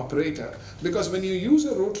about the operator. Because when you use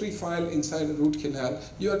a rotary file inside a root canal,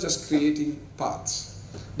 you are just creating paths,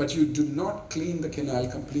 but you do not clean the canal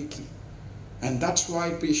completely. And that's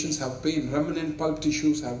why patients have pain. Remnant pulp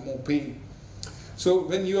tissues have more pain. So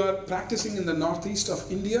when you are practicing in the northeast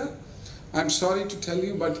of India, I'm sorry to tell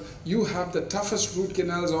you, but you have the toughest root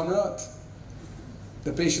canals on earth,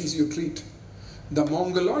 the patients you treat. The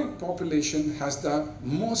Mongoloid population has the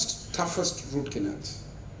most toughest root canals.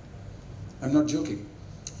 I'm not joking.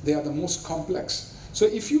 They are the most complex. So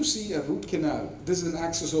if you see a root canal, this is an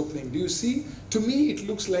axis opening. Do you see? To me, it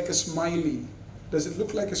looks like a smiley. Does it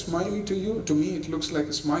look like a smiley to you? To me, it looks like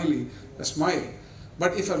a smiley, a smile.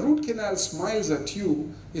 But if a root canal smiles at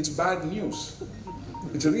you, it's bad news.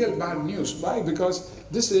 It's a real bad news. Why? Because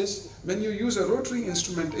this is, when you use a rotary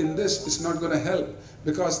instrument in this, it's not going to help.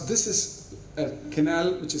 Because this is a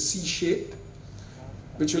canal which is C-shaped,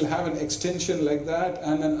 which will have an extension like that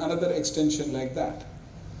and another extension like that.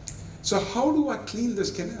 So how do I clean this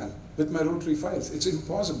canal with my rotary files? It's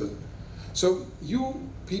impossible. So you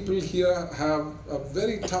people here have a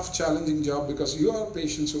very tough, challenging job because your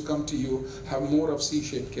patients who come to you have more of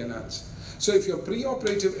C-shaped canals. So if your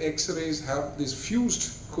preoperative X-rays have these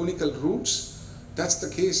fused conical roots, that's the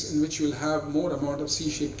case in which you will have more amount of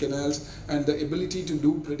C-shaped canals and the ability to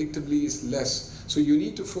do predictably is less. So you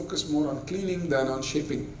need to focus more on cleaning than on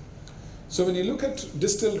shaping. So when you look at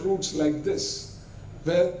distal roots like this,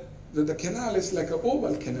 where the canal is like an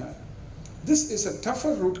oval canal, this is a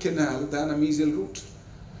tougher root canal than a mesial root.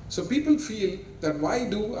 So people feel that why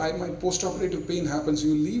do my postoperative pain happens?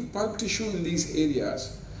 You leave pulp tissue in these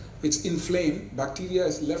areas, it's inflamed, bacteria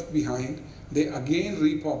is left behind, they again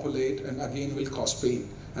repopulate and again will cause pain.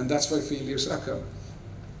 And that's why failures occur.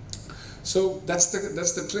 So that's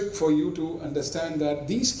the trick for you to understand that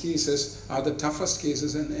these cases are the toughest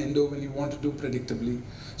cases in endo when you want to do predictably.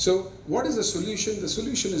 So what is the solution? The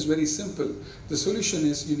solution is very simple. The solution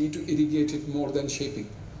is you need to irrigate it more than shaping.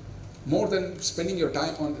 More than spending your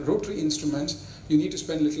time on rotary instruments, you need to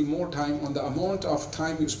spend a little more time on the amount of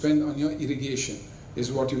time you spend on your irrigation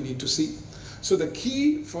is what you need to see. So the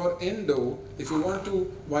key for endo, if you want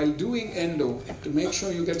to, while doing endo, to make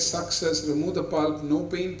sure you get success, remove the pulp, no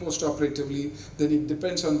pain post-operatively, then it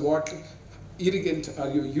depends on what irrigant are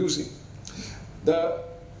you using.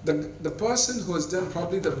 The person who has done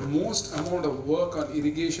probably the most amount of work on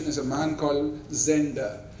irrigation is a man called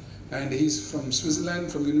Zender. And he's from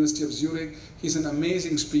Switzerland, from University of Zurich. He's an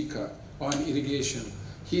amazing speaker on irrigation.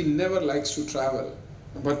 He never likes to travel.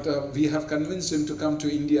 But we have convinced him to come to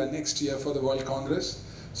India next year for the World Congress.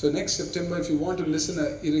 So next September, if you want to listen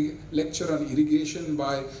a lecture on irrigation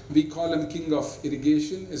by, we call him King of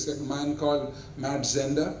Irrigation, is a man called Matt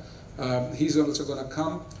Zender. He's also going to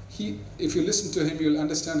come. If you listen to him, you'll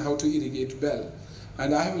understand how to irrigate well.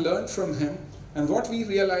 And I have learned from him, and what we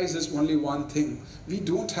realize is only one thing. We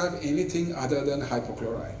don't have anything other than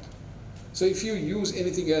hypochlorite. So if you use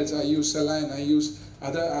anything else, I use saline, I use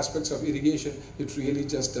other aspects of irrigation, it really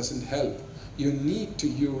just doesn't help. You need to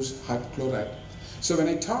use hypochlorite. So when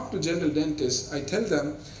I talk to general dentists, I tell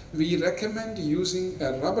them we recommend using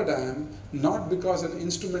a rubber dam, not because an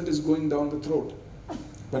instrument is going down the throat,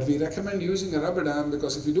 but we recommend using a rubber dam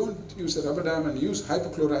because if you don't use a rubber dam and use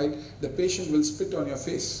hypochlorite, the patient will spit on your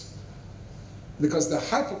face. Because the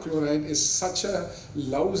hypochlorite is such a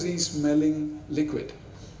lousy smelling liquid.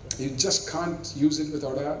 You just can't use it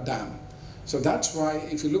without a dam. So that's why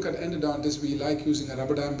if you look at endodontists, we like using a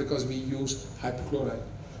rubber dam because we use hypochlorite.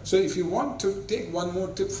 So if you want to take one more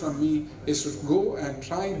tip from me is to go and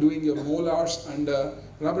try doing your molars under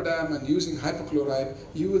rubber dam and using hypochlorite,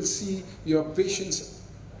 you will see your patients,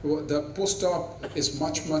 the post-op is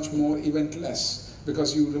much more eventless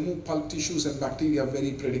because you remove pulp tissues and bacteria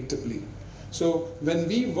very predictably. So when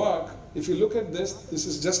we work, if you look at this, this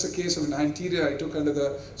is just a case of an anterior I took under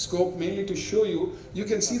the scope mainly to show you, you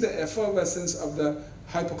can see the effervescence of the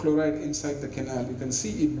hypochlorite inside the canal. You can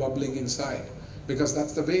see it bubbling inside because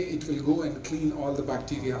that's the way it will go and clean all the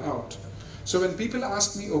bacteria out. So when people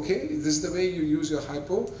ask me, okay, this is the way you use your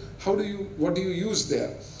hypo, what do you use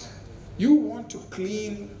there? You want to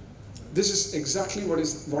clean, this is exactly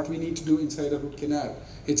what we need to do inside a root canal.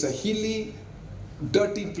 It's a hilly,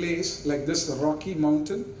 dirty place like this rocky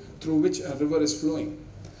mountain through which a river is flowing.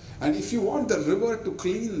 And if you want the river to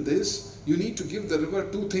clean this, you need to give the river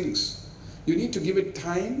two things. You need to give it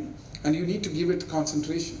time and you need to give it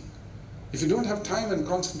concentration. If you don't have time and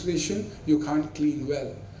concentration, you can't clean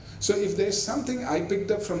well. So if there's something I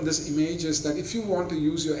picked up from this image is that if you want to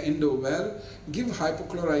use your endo well, give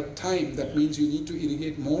hypochlorite time. That means you need to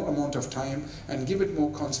irrigate more amount of time and give it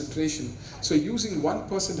more concentration. So using 1%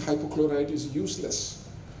 hypochlorite is useless.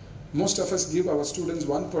 Most of us give our students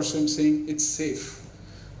 1% saying it's safe.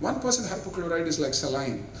 1% hypochlorite is like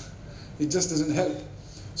saline. It just doesn't help.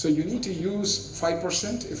 So you need to use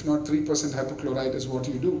 5%, if not 3% hypochlorite is what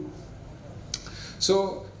you do.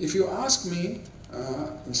 So if you ask me,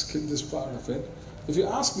 I'll skip this part of it. If you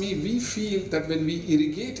ask me, we feel that when we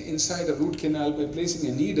irrigate inside a root canal by placing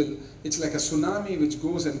a needle, it's like a tsunami which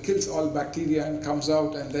goes and kills all bacteria and comes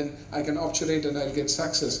out, and then I can obturate and I'll get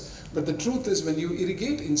success. But the truth is, when you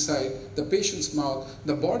irrigate inside the patient's mouth,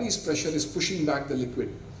 the body's pressure is pushing back the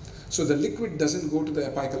liquid. So the liquid doesn't go to the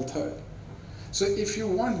apical third. So if you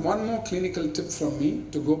want one more clinical tip from me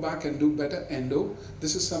to go back and do better endo,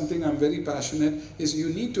 this is something I'm very passionate, is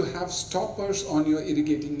you need to have stoppers on your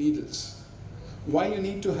irrigating needles. Why you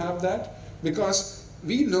need to have that? Because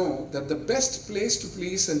we know that the best place to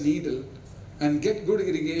place a needle and get good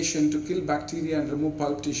irrigation to kill bacteria and remove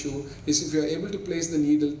pulp tissue is if you are able to place the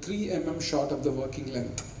needle 3 mm short of the working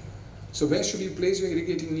length. So where should you place your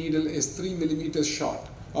irrigating needle is 3 millimeters short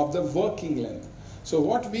of the working length. So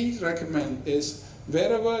what we recommend is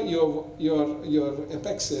wherever your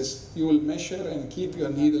apex is, you will measure and keep your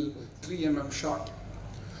needle 3 mm short.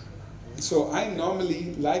 So I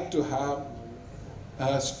normally like to have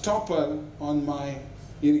a stopper on my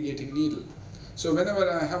irrigating needle. So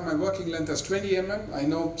whenever I have my working length as 20 mm, I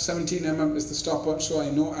know 17 mm is the stopper, so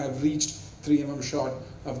I know I've reached 3 mm short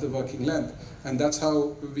of the working length. And that's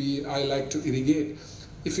how I like to irrigate.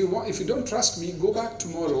 If you don't trust me, go back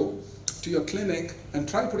tomorrow to your clinic and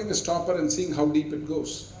try putting a stopper and seeing how deep it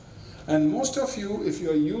goes. And most of you, if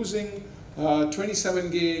you're using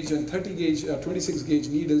 27 gauge and 30 gauge, 26 gauge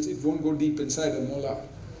needles, it won't go deep inside a molar.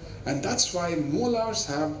 And that's why molars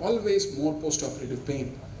have always more post-operative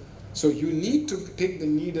pain. So you need to take the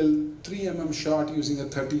needle 3 mm short using a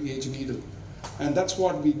 30 gauge needle. And that's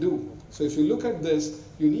what we do. So if you look at this,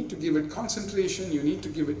 you need to give it concentration, you need to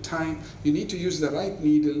give it time, you need to use the right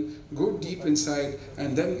needle, go deep inside,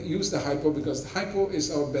 and then use the hypo, because the hypo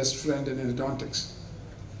is our best friend in endodontics.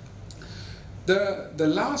 The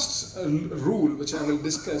last rule which I will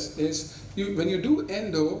discuss is, when you do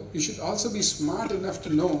endo, you should also be smart enough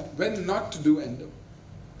to know when not to do endo.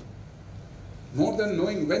 More than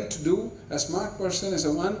knowing when to do, a smart person is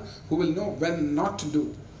the one who will know when not to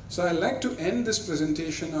do. So I like to end this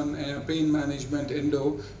presentation on pain management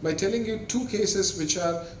endo by telling you 2 cases which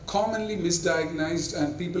are commonly misdiagnosed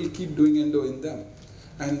and people keep doing endo in them.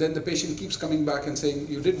 And then the patient keeps coming back and saying,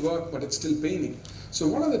 you did work but it's still paining. So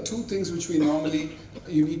what are the 2 things which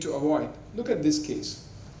you need to avoid? Look at this case.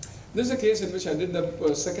 This is a case in which I did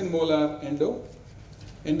the second molar endo.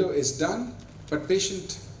 Endo is done, but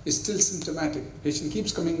patient is still symptomatic. Patient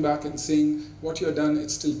keeps coming back and saying, what you have done,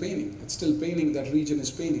 it's still paining. It's still paining, that region is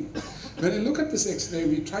paining. When I look at this x-ray,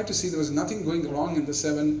 we try to see there was nothing going wrong in the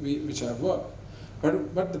 7 which I've worked.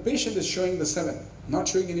 But the patient is showing the 7, not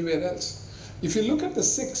showing anywhere else. If you look at the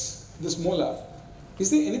 6, this molar, is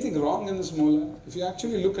there anything wrong in this molar? If you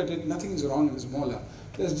actually look at it, nothing is wrong in this molar.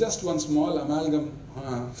 There's just one small amalgam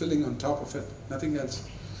filling on top of it, nothing else.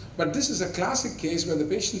 But this is a classic case where the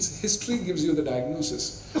patient's history gives you the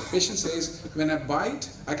diagnosis. Patient says, when I bite,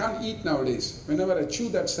 I can't eat nowadays. Whenever I chew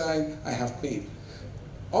that side, I have pain.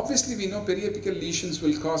 Obviously, we know periapical lesions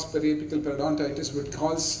will cause periapical periodontitis, will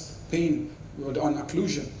cause pain on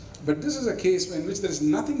occlusion. But this is a case in which there is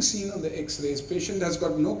nothing seen on the x-rays. Patient has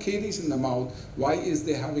got no caries in the mouth. Why is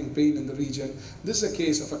they having pain in the region? This is a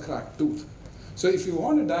case of a cracked tooth. So if you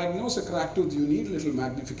want to diagnose a cracked tooth, you need little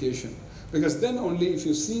magnification. Because then only, if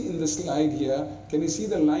you see in the slide here, can you see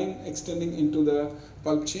the line extending into the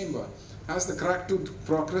pulp chamber? As the cracked tooth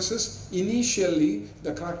progresses, initially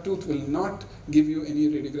the cracked tooth will not give you any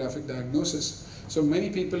radiographic diagnosis. So many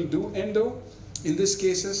people do endo in these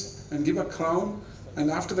cases and give a crown, and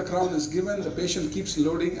after the crown is given, the patient keeps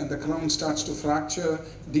loading and the crown starts to fracture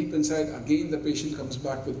deep inside. Again, the patient comes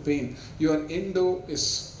back with pain. Your endo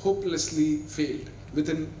is hopelessly failed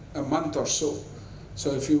within a month or so.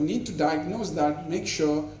 So if you need to diagnose that, make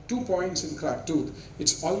sure 2 points in cracked tooth.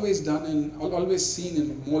 It's always seen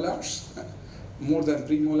in molars, more than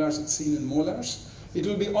premolars. It's seen in molars. It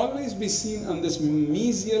will always be seen on this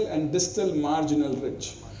mesial and distal marginal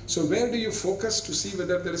ridge. So where do you focus to see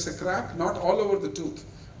whether there is a crack? Not all over the tooth.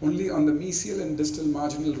 Only on the mesial and distal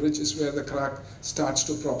marginal ridge is where the crack starts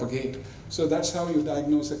to propagate. So that's how you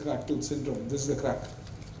diagnose a cracked tooth syndrome. This is the crack.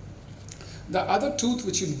 The other tooth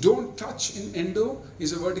which you don't touch in endo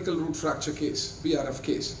is a vertical root fracture case, VRF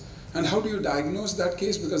case. And how do you diagnose that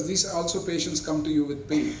case? Because these also patients come to you with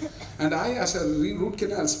pain. And I, as a root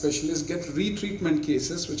canal specialist, get retreatment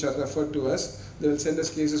cases which are referred to us. They will send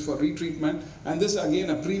us cases for retreatment. And this again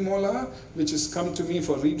a premolar which has come to me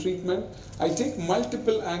for retreatment. I take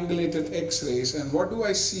multiple angulated x-rays, and what do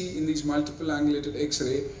I see in these multiple angulated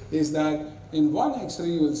x-ray is that in one x-ray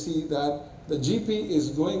you will see that the GP is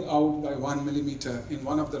going out by 1 millimeter in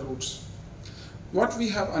one of the roots. What we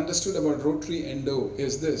have understood about rotary endo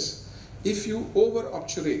is this: if you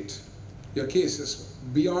over-obturate your cases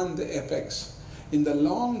beyond the apex, in the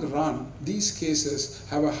long run, these cases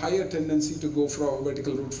have a higher tendency to go for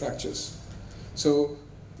vertical root fractures. So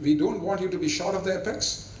we don't want you to be short of the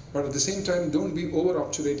apex, but at the same time, don't be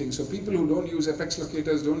over-obturating. So people who don't use apex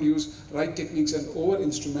locators, don't use right techniques and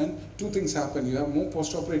over-instrument, two things happen. You have more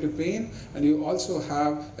post-operative pain, and you also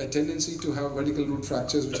have a tendency to have vertical root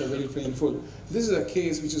fractures, which are very painful. This is a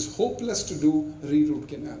case which is hopeless to do re-root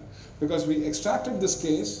canal, because we extracted this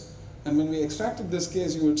case, and when we extracted this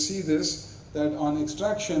case, you would see this, that on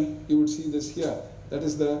extraction, you would see this here. That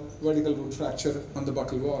is the vertical root fracture on the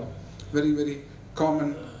buccal wall. Very, very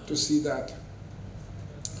common to see that.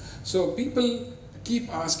 So people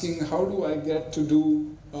keep asking, how do I get to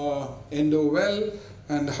do endo well,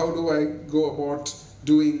 and how do I go about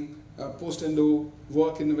doing post-endo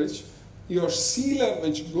work in which your sealer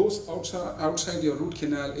which goes outside your root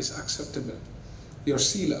canal is acceptable. Your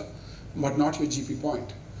sealer, but not your GP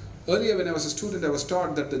point. Earlier when I was a student, I was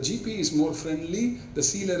taught that the GP is more friendly, the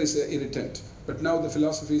sealer is an irritant. But now the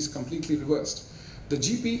philosophy is completely reversed. The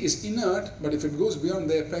GP is inert, but if it goes beyond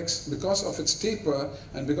the apex, because of its taper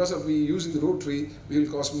and because of we using rotary, we will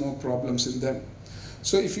cause more problems in them.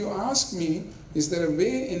 So if you ask me, is there a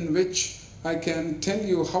way in which I can tell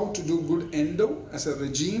you how to do good endo as a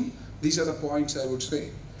regime? These are the points I would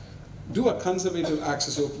say. Do a conservative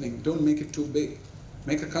axis opening. Don't make it too big.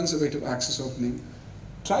 Make a conservative axis opening.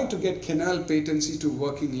 Try to get canal patency to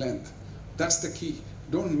working length. That's the key.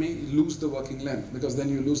 Don't lose the working length, because then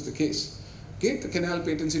you lose the case. Get the canal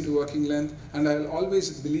patency to working length, and I will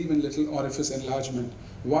always believe in little orifice enlargement.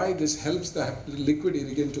 Why? This helps the liquid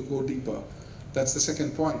irrigant to go deeper. That's the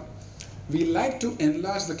second point. We like to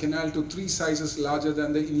enlarge the canal to 3 sizes larger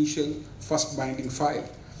than the initial first binding file.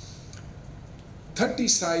 30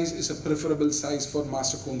 size is a preferable size for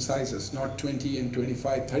master cone sizes, not 20 and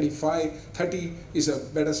 25. 30 is a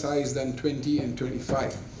better size than 20 and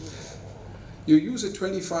 25. You use a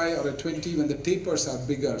 25 or a 20 when the tapers are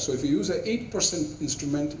bigger. So if you use an 8%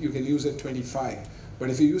 instrument, you can use a 25.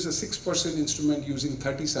 But if you use a 6% instrument, using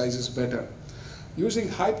 30 size is better. Using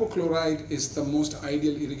hypochlorite is the most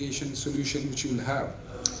ideal irrigation solution which you will have.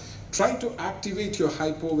 Try to activate your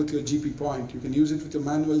hypo with your GP point. You can use it with your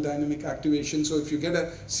manual dynamic activation. So if you get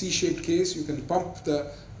a C-shaped case, you can pump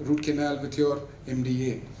the root canal with your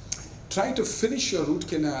MDA. Try to finish your root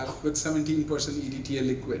canal with 17% EDTA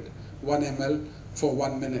liquid, 1 ml for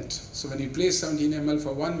 1 minute. So when you place 17 ml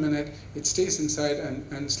for 1 minute, it stays inside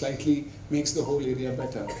and slightly makes the whole area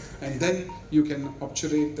better. And then you can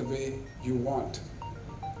obturate the way you want.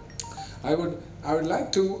 I would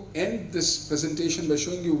like to end this presentation by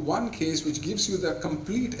showing you one case which gives you the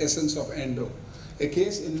complete essence of endo. A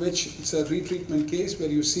case in which it's a retreatment case where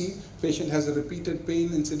you see patient has a repeated pain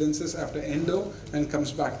incidences after endo and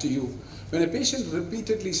comes back to you. When a patient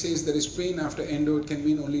repeatedly says there is pain after endo, it can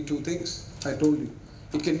mean only 2 things. I told you.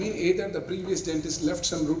 It can mean either the previous dentist left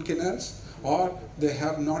some root canals or they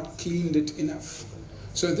have not cleaned it enough.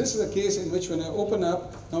 So this is a case in which when I open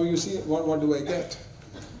up, now you see what do I get?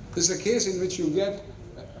 This is a case in which you get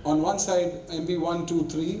on one side MB1, 2,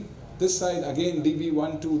 3, this side again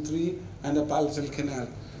DB1, 2, 3 and a palatal canal.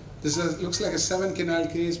 This looks like a 7 canal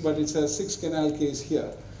case, but it's a 6 canal case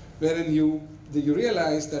here, wherein you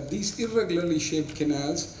realize that these irregularly shaped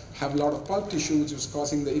canals have a lot of pulp tissue which is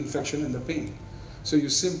causing the infection and the pain. So you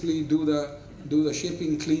simply do the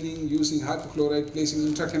shaping, cleaning using hypochlorite, placing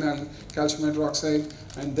intracanal calcium hydroxide,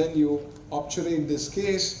 and then you obturate this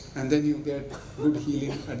case, and then you get good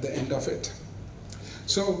healing at the end of it.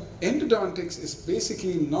 So endodontics is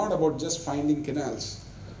basically not about just finding canals.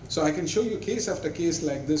 So I can show you case after case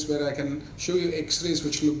like this where I can show you x-rays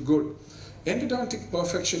which look good. Endodontic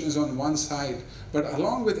perfection is on one side, but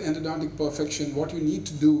along with endodontic perfection, what you need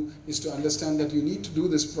to do is to understand that you need to do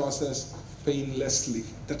this process painlessly.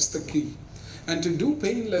 That's the key. And to do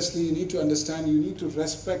painlessly, you need to understand, you need to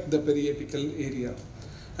respect the periapical area.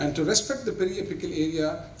 And to respect the periapical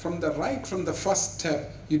area, from the first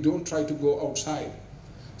step, you don't try to go outside.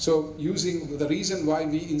 So using the reason why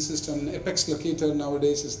we insist on an apex locator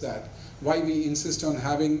nowadays is that, why we insist on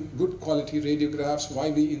having good quality radiographs, why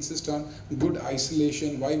we insist on good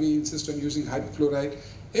isolation, why we insist on using hypofluoride.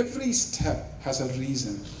 Every step has a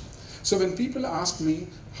reason. So when people ask me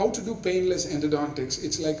how to do painless endodontics,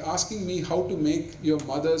 it's like asking me how to make your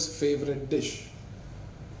mother's favorite dish.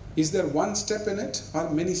 Is there one step in it or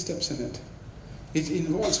many steps in it? It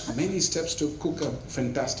involves many steps to cook a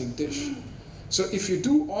fantastic dish. So if you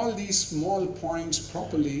do all these small points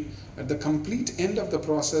properly, at the complete end of the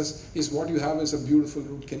process is what you have is a beautiful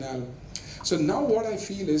root canal. So now what I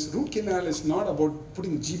feel is root canal is not about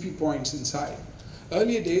putting GP points inside.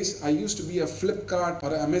 Earlier days, I used to be a Flipkart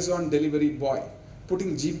or Amazon delivery boy,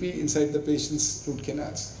 putting GP inside the patient's root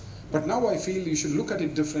canals. But now I feel you should look at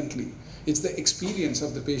it differently. It's the experience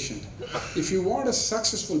of the patient. If you want a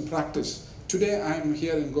successful practice, today I am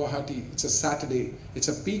here in Guwahati. It's a Saturday. It's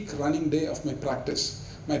a peak running day of my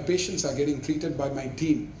practice. My patients are getting treated by my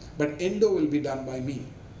team, but endo will be done by me.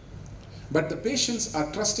 But the patients are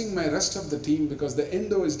trusting my rest of the team because the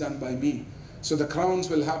endo is done by me. So the crowns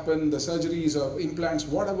will happen, the surgeries or implants,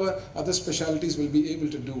 whatever other specialties will be able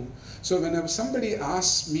to do. So whenever somebody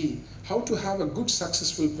asks me how to have a good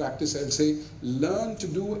successful practice, I'll say, learn to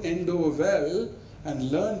do endo well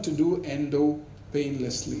and learn to do endo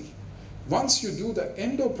painlessly. Once you do the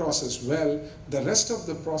endo process well, the rest of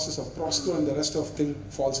the process of prosto and the rest of thing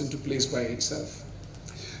falls into place by itself.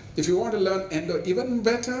 If you want to learn endo even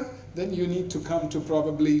better, then you need to come to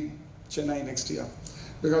probably Chennai next year.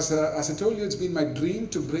 Because as I told you, it's been my dream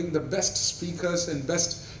to bring the best speakers and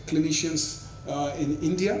best clinicians in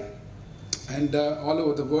India and all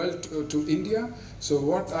over the world to India. So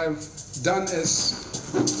what I've done is,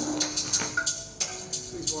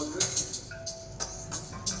 please watch this.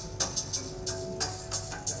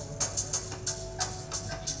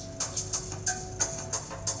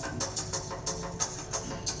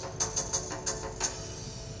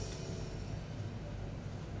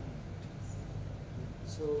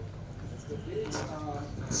 So the dates are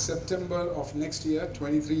September of next year,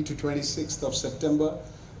 23 to 26th of September,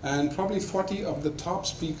 and probably 40 of the top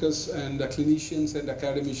speakers and clinicians and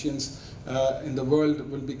academicians in the world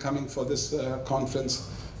will be coming for this conference.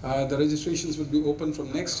 The registrations will be open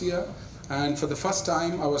from next year, and for the first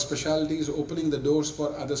time our specialty is opening the doors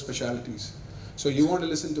for other specialties. So you want to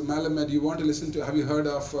listen to Malamed, you want to listen to, have you heard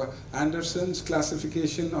of Anderson's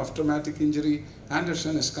classification of traumatic injury?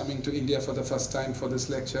 Anderson is coming to India for the first time for this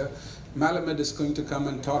lecture. Malamed is going to come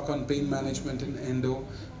and talk on pain management in endo.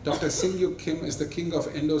 Dr. Singyuk Kim is the king of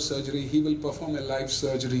endo surgery. He will perform a live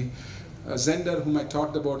surgery. Zender, whom I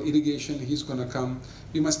talked about, irrigation, he's going to come.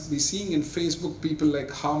 You must be seeing in Facebook people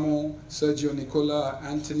like Hamo, Sergio Nicola,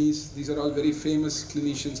 Antonis. These are all very famous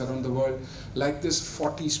clinicians around the world. Like this,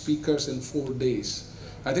 40 speakers in 4 days.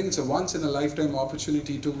 I think it's a once-in-a-lifetime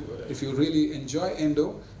opportunity to, if you really enjoy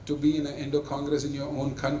endo, to be in an endo congress in your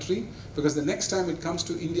own country. Because the next time it comes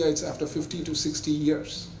to India, it's after 50 to 60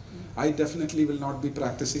 years. I definitely will not be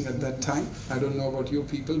practicing at that time. I don't know about you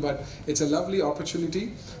people, but it's a lovely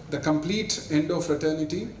opportunity. The complete endo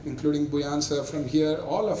fraternity, including Buyan sir from here,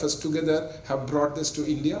 all of us together have brought this to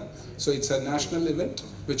India. So it's a national event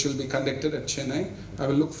which will be conducted at Chennai. I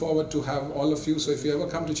will look forward to have all of you. So if you ever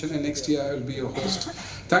come to Chennai next year, I will be your host.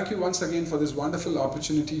 Thank you once again for this wonderful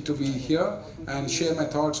opportunity to be here and share my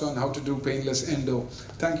thoughts on how to do painless endo.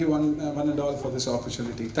 Thank you one and all for this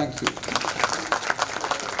opportunity. Thank you.